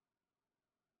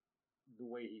the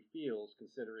way he feels,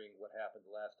 considering what happened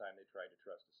the last time they tried to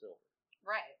trust a Silver.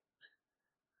 Right.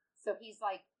 So he's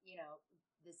like,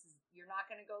 you're not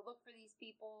going to go look for these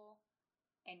people,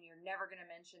 and you're never going to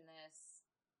mention this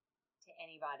to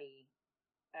anybody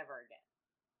ever again.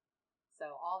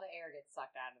 So all the air gets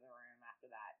sucked out of the room after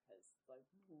that, because like,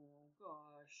 oh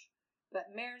gosh.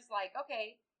 But Mare's like,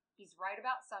 okay, he's right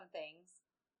about some things.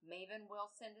 Maven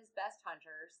will send his best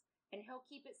hunters, and he'll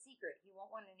keep it secret. He won't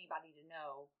want anybody to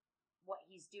know what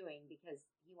he's doing, because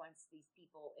he wants these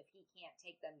people, if he can't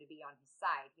take them to be on his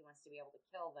side, he wants to be able to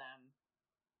kill them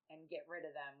and get rid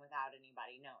of them without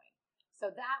anybody knowing. So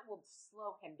that will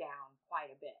slow him down quite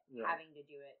a bit, Right. having to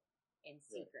do it in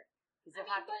secret. Because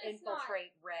he'll have to but it's not-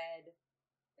 infiltrate Red.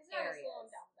 It's not gonna slow him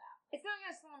areas. down that. It's not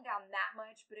going to slow him down that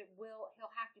much, but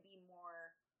he'll have to be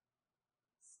more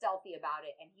stealthy about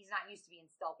it, and he's not used to being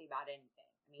stealthy about anything.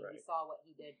 I mean, we Right. saw what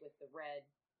he did with the Red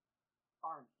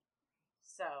Army.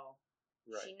 So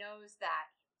Right. she knows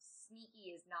that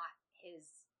sneaky is not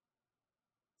his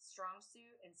strong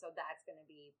suit, and so that's going to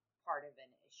be part of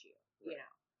an issue, you Right.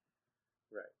 know.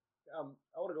 Right.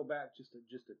 I want to go back just a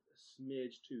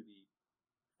smidge to the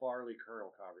Farley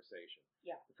Colonel conversation.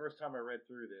 Yeah. The first time I read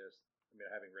through this,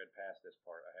 having read past this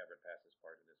part, I have read past this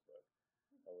part in this book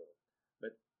a little,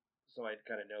 but so I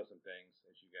kind of know some things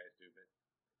as you guys do. But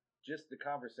just the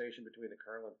conversation between the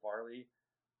Colonel and Farley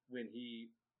when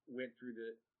he went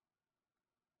through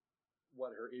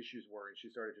what her issues were, and she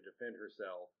started to defend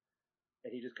herself,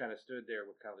 and he just kind of stood there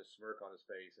with kind of a smirk on his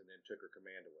face, and then took her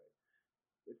command away.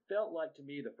 It felt like to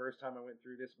me the first time I went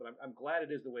through this, but I'm glad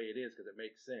it is the way it is because it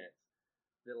makes sense.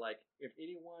 That like if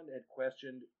anyone had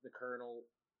questioned the Colonel,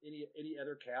 any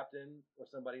other captain or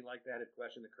somebody like that had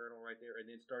questioned the Colonel right there, and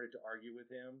then started to argue with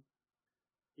him,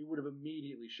 he would have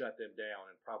immediately shut them down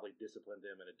and probably disciplined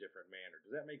them in a different manner.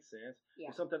 Does that make sense?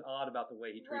 Yeah. There's something odd about the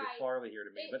way he treated Right. Farley here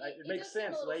to me, but it it makes does seem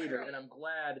a sense little later, strange. and I'm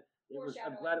glad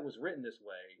it was written this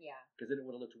way Yeah. because then it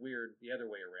would have looked weird the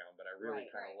other way around. But I really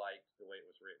Right. kind of Right. liked the way it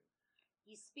was written.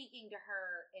 He's speaking to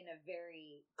her in a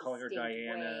very Calling her distinct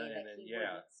Diana, way and that then, he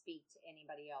yeah. wouldn't speak to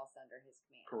anybody else under his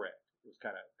command. Correct. It was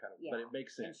kind of, Yeah. but it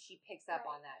makes And sense. she picks up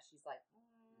Right. on that. She's like,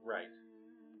 Right.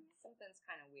 something's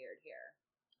kind of weird here.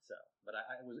 So, but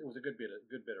it was a good bit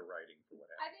of writing for what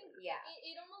happened. I think later. Yeah.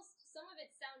 it almost, some of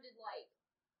it sounded like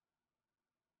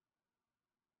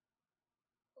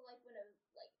when a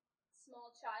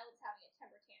small child's having a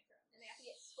temper tantrum and they have to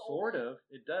get scolded. Sort of.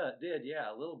 It did,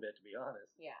 yeah, a little bit, to be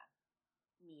honest. Yeah.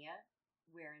 Mia,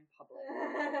 we're in public.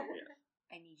 Yes.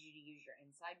 I need you to use your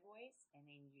inside voice, and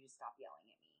I need you to stop yelling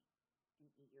at me and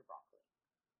eat your broccoli.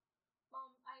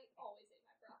 Mom, I always ate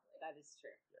my broccoli. That is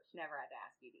true. Yes. Never had to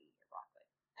ask you to eat your broccoli.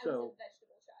 I So- was a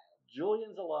vegetable child.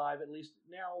 Julian's alive, at least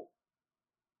now.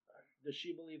 Does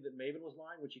she believe that Maven was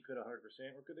lying, which he could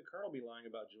 100%, or could the Colonel be lying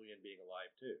about Julian being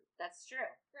alive too? That's true.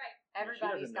 Right.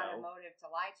 Everybody's doesn't got a know. motive to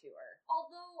lie to her.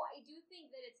 Although I do think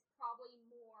that it's probably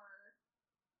more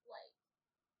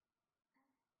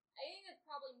I think it's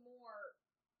probably more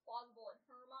plausible in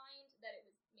her mind that it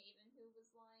was Maven who was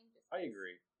lying. Just I 'cause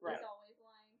agree. He's Right. always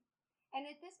lying. And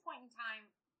at this point in time,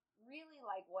 really,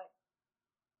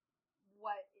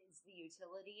 what is the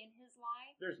utility in his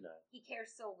lie? There's none. He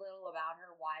cares so little about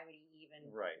her. Why would he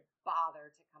even Right. bother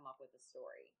to come up with a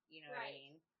story? You know what I Right.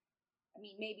 mean? I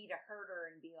mean, maybe to hurt her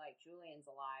and be like, Julian's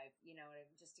alive,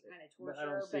 just to kind of torture But I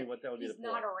don't her. see But what that would be he's the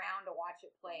not point. around to watch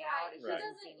it play Right. out. It He doesn't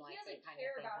doesn't- seem he like the doesn't kind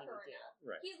care of thing about he her would do. enough.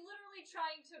 Right. He's literally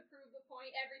trying to prove the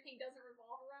point. Everything doesn't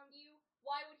revolve around you.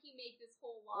 Why would he make this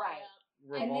whole lie Right. up and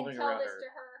Revolving then tell around this her. to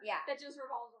her Yeah. that just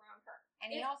revolves around her?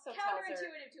 And he It's also tells her,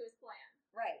 counterintuitive to his plan.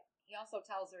 right, he also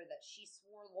tells her that she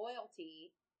swore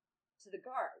loyalty to the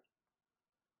guard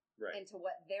Right. and to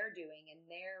what they're doing in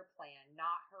their plan,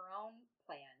 not her own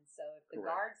plan. So if the Correct.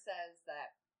 guard says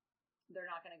that they're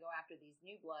not going to go after these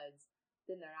new bloods,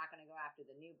 then they're not going to go after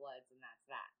the new bloods, and that's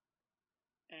that.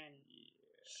 And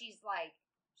Yeah. she's like,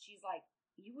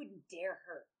 you wouldn't dare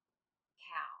hurt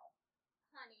Cal.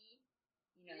 Honey.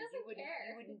 You know, He doesn't you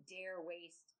care. wouldn't dare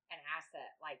waste an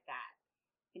asset like that.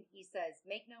 And he says,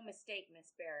 make no mistake,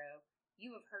 Miss Barrow,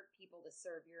 you have hurt people to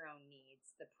serve your own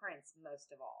needs, the prince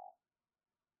most of all.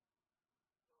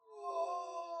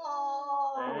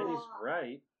 And he's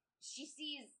right. She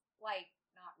sees,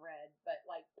 not red, but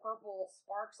purple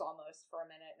sparks almost for a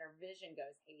minute, and her vision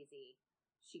goes hazy.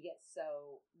 She gets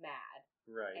so mad.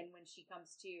 Right. And when she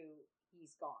comes to,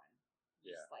 he's gone.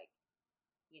 Yeah.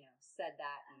 Just said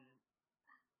that and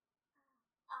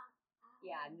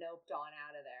noped on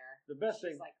out of there. The best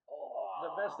She's thing- like, oh.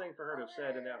 The best thing for her to have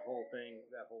said in that whole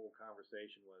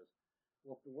conversation was,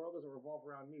 well, if the world doesn't revolve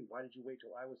around me, why did you wait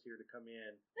till I was here to come in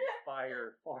and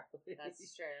fire Farley? That's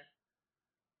true.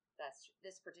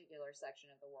 This particular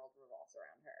section of the world revolves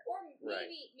around her. Or Right.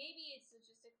 maybe it's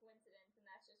just a coincidence, and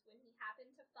that's just when he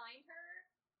happened to find her.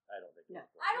 I don't think it No.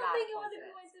 was. I don't Not think a it was a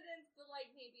coincidence. coincidence, but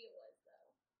maybe it was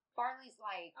though. Farley's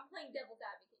like, I'm playing devil's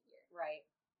advocate here. right.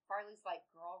 Farley's like,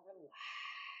 girl,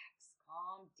 relax.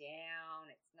 Calm down.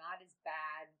 It's not as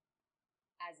bad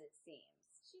as it seems.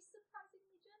 She's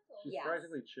surprisingly gentle. She's Yes.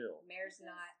 surprisingly chill. Mayor's This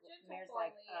is not. gentle Mayor's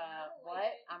like, Farley, and I don't what?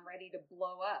 like it. I'm ready to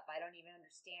blow up. I don't even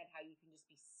understand how you can just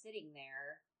be sitting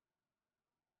there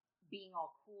being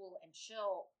all cool and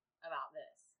chill about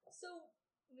this. So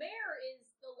Mare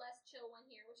is the less chill one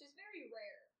here, which is very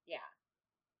rare. Yeah.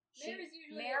 Mare is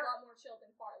usually Mare- a lot more chill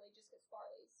than Farley, just because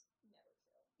Farley's never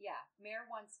chill. Yeah, Mare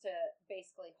wants to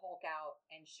basically Hulk out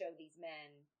and show these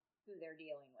men who they're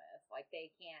dealing with.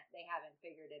 They haven't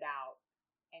figured it out,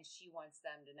 and she wants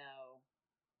them to know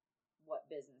what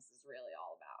business is really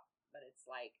all about. But it's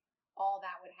all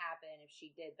that would happen if she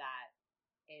did that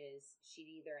is she'd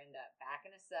either end up back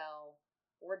in a cell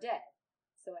or dead.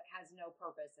 So it has no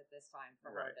purpose at this time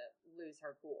for her Right. to lose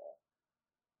her cool.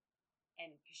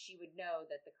 And 'cause she would know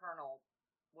that the Colonel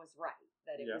was right,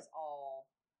 that it Yeah. was all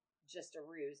just a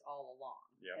ruse all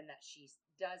along, Yeah. and that she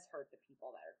does hurt the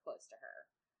people that are close to her.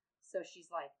 So she's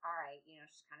like, all right,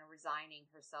 she's kind of resigning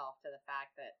herself to the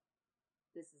fact that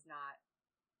this is not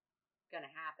going to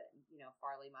happen.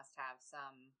 Farley must have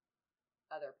some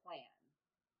other plan.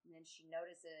 And then she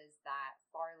notices that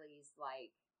Farley's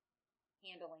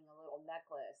handling a little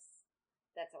necklace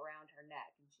that's around her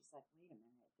neck, and she's like, wait a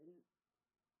minute, didn't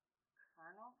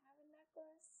Colonel have a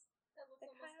necklace That looks that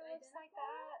almost kind of looks like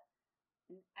identical. that?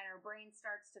 And her brain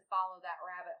starts to follow that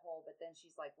rabbit hole, but then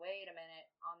she's like, wait a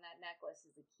minute, on that necklace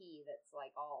is a key that's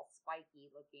all spiky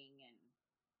looking, and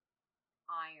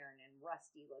iron and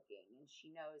rusty looking, and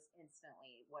she knows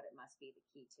instantly what it must be the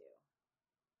key to.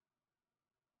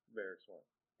 Barracks 1.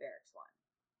 Barracks 1.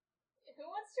 Who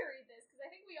wants to read this? Because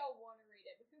I think we all want to read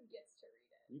it, but who gets to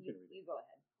read it? You can read You it. go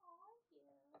ahead. Oh,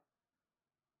 yeah.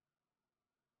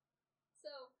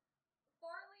 So,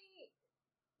 Farley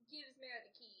gives Mare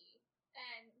the key,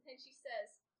 and then she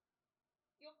says,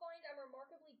 "You'll find I'm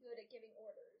remarkably good at giving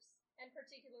orders, and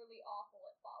particularly awful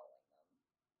at following them."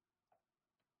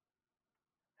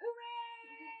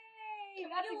 Hooray! Can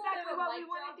we That's do a little exactly bit of what a we mic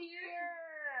wanted drop to here? hear.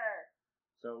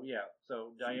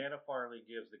 So Diana Farley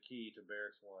gives the key to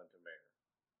Barracks 1 to Mare.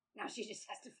 Now she just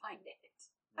has to find it.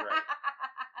 Right.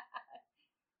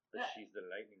 But she's the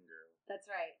lightning girl.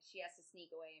 That's right. She has to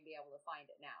sneak away and be able to find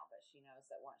it now, but she knows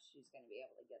that once she's going to be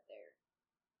able to get there,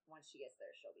 once she gets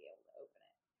there, she'll be able to open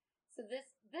it. So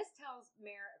this tells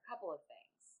Mare a couple of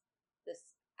things.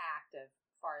 This act of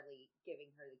Farley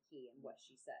giving her the key and what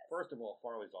she says. First of all,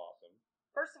 Farley's awesome.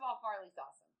 First of all, Farley's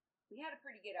awesome. We had a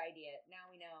pretty good idea. Now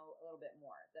we know a little bit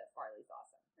more that Farley's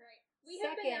awesome. Right. We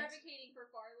have been Second- advocating for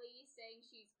Farley, saying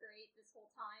she's great this whole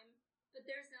time, but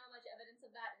there's not much evidence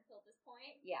of that until this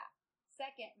point. Yeah.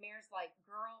 Second, Mare's like,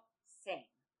 girl, same.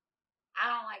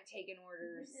 I don't like taking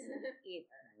orders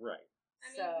either. Right. I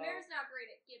mean, So- Mare's not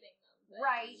great at giving them. But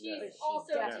Right, She's but she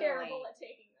also definitely terrible at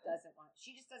taking them. doesn't want.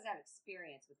 She just doesn't have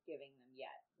experience with giving them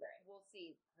yet. Right. We'll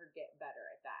see her get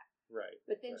better at that. Right.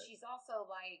 But then Right. she's also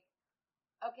like,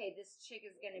 okay, this chick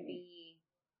is going to be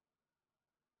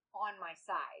on my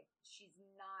side. She's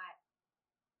not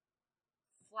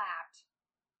flapped,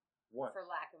 What? for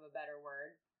lack of a better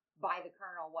word, by the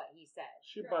Colonel what he said.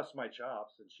 She Right. busts my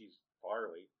chops, and she's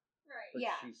Farley, Right. but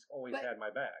Yeah, she's always but- had my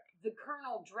back. The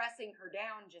Colonel dressing her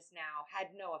down just now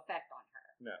had no effect on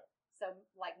her. No. So,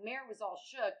 like, Mare was all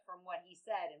shook from what he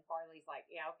said, and Farley's like,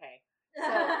 yeah, okay.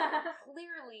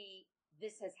 Clearly,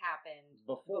 this has happened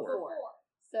Before. Before.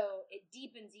 So it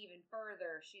deepens even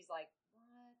further. She's like,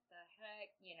 what the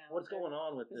heck? You know, What's going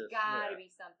on with There's this? got to Yeah. be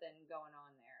something going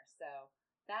on there. So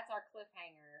that's our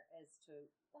cliffhanger as to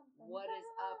what is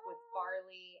up with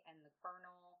Farley and the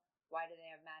Colonel. Why do they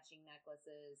have matching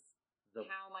necklaces? The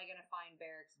How am I going to find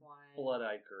Barracks 1?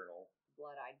 blood-eyed Colonel.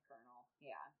 Blood-eyed Colonel.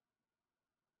 Yeah.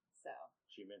 So,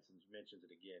 She mentions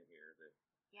it again here. That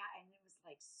yeah, and it was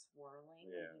like swirling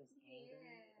Yeah. when he was angry.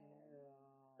 Yeah. Ew.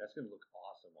 that's going to look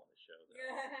awesome on the show. Though.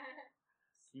 Can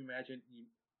you imagine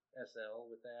SL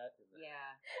with that? And the-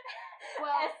 Yeah.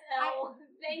 Well, SL.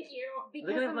 Thank you. Are they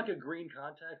Because gonna have I'm- like a green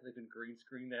contact? They can green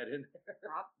screen that in there.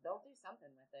 They'll do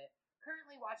something with it.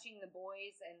 Currently watching The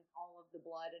Boys and all of the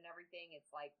blood and everything,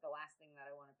 it's like the last thing that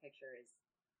I want to picture is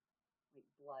like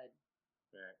blood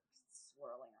Right. just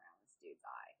swirling around this dude's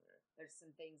eye. Right. There's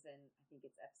some things in, I think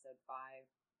it's episode 5,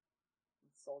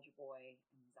 with Soldier Boy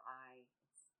and his eye.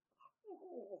 It's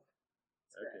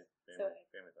Okay. gross.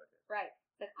 Family podcast. Right.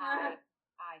 It's an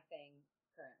eye thing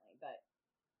currently. But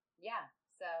yeah,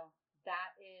 so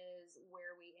that is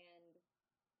where we end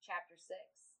chapter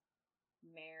 6.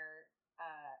 Mare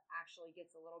actually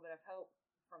gets a little bit of hope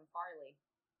from Farley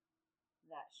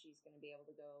that she's going to be able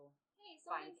to go. Hey,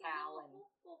 Find something's Cal a and- little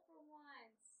hopeful for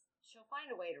once. She'll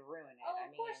find a way to ruin it. Oh, I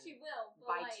of mean, course she will. But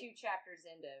by like, 2 chapters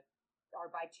into, or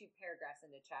by 2 paragraphs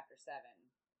into chapter 7,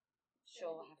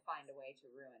 she'll Gonna be find a way to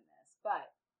ruin this.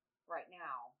 But right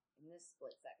now, in this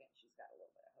split second, she's got a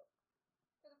little bit of hope.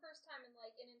 for the first time in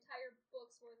like an entire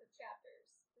book's worth of chapters,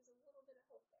 there's a little bit of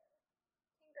hope there.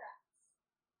 Congrats.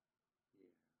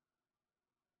 Yeah.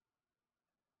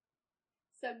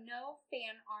 So no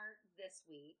fan art this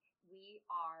week. We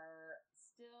are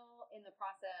still in the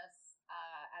process,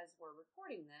 as we're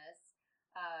recording this,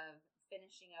 of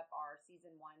finishing up our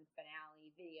season 1 finale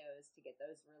videos to get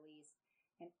those released.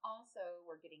 And also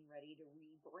we're getting ready to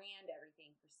rebrand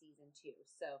everything for season 2.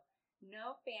 So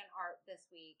no fan art this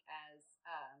week as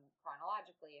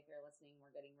chronologically, if you're listening,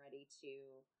 we're getting ready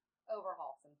to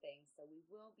overhaul some things. So we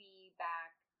will be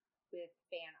back with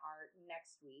fan art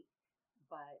next week.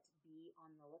 But be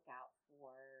on the lookout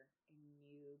for a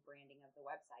new branding of the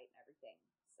website and everything.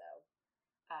 So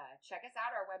check us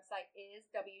out. Our website is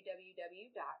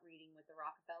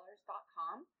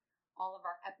www.readingwiththerockefellers.com. All of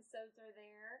our episodes are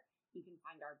there. You can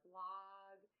find our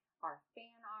blog, our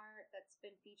fan art that's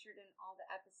been featured in all the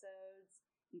episodes.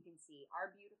 You can see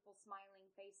our beautiful smiling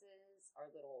faces,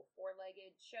 our little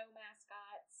 4-legged show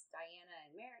mascots, Diana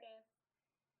and Meredith.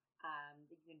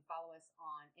 You can follow us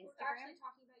on We're Instagram. actually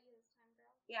talking about you this time,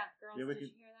 girl. Yeah, girls, Yeah, we did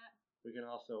could- you hear that? We can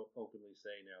also openly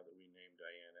say now that we named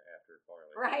Diana after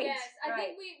Farley. Right. Yes, I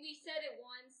right. think we said it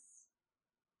once,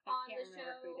 I on can't the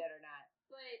remember if we show. did or not.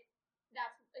 but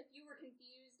that's if you were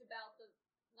confused about the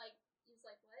like, he was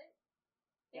like, what?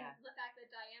 And Yeah. the fact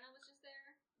that Diana was just there.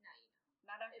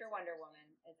 not after It's Wonder interesting. Woman.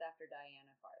 It's after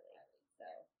Diana Farley. So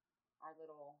our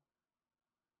little,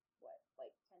 like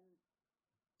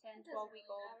 10 It 12 doesn't week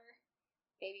really old matter.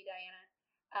 baby Diana.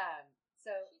 So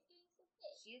She's getting so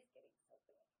big. she is getting so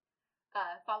big.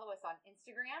 Follow us on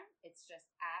Instagram. It's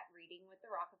just at Reading with the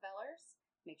Rockefellers.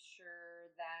 Make sure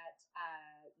that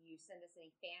you send us any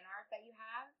fan art that you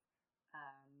have,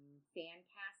 fan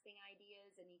casting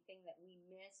ideas, anything that we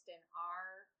missed in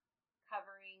our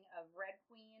covering of Red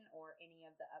Queen or any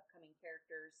of the upcoming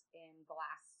characters in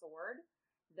Glass Sword.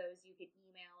 Those you could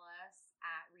email us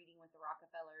at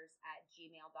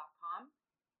readingwiththerockefellers@gmail.com.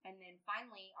 And then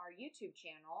finally, our YouTube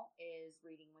channel is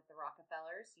Reading with the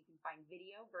Rockefellers. You can find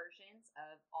video versions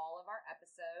of all of our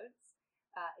episodes,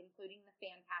 including the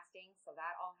fan casting. So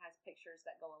that all has pictures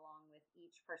that go along with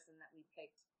each person that we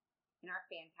picked in our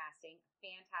fan casting.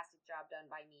 Fantastic job done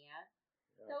by Mia.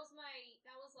 That was like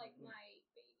my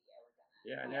baby. I was gonna.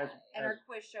 Yeah, and And our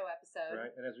quiz show episode.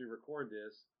 right, and as we record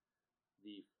this,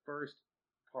 the first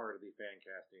part of the fan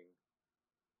casting,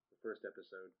 the first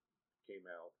episode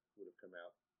would have come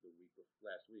out the week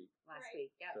last week. Last Right.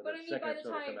 week. Yeah. So But the I mean, second by the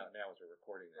episode will come time- out now as we're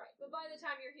recording this. Right, but by the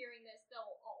time you're hearing this,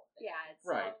 they'll all have been Yeah, out. it's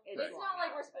Right, It's, right. It's long not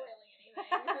like we're out, but- spoiling anything.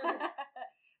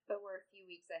 but we're a few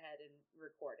weeks ahead in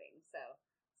recording, so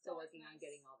still always working on nice.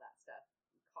 getting all that stuff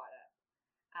caught up.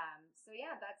 So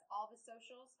yeah, that's all the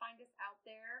socials. Find us out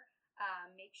there.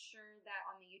 Make sure that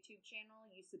on the YouTube channel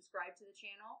you subscribe to the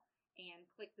channel and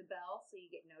click the bell so you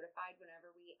get notified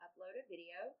whenever we upload a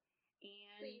video.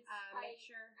 And Please, make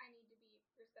sure I need to be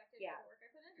respected Yeah. for the work I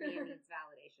put in. Mia needs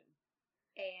validation.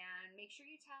 And make sure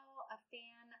you tell a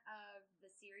fan of the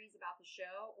series about the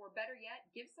show, or better yet,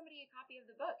 give somebody a copy of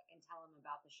the book and tell them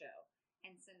about the show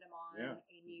and send them on Yeah.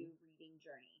 a new reading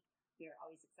journey. We are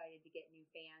always excited to get new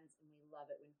fans, and we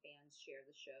love it when fans share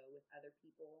the show with other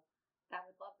people that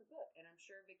would love the book. And I'm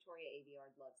sure Victoria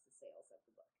Aveyard loves the sales of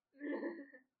the book.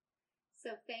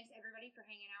 So thanks everybody for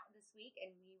hanging out this week,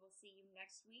 and we will see you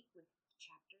next week with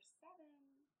Chapter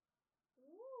 7.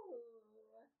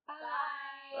 Ooh.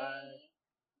 Bye. Bye.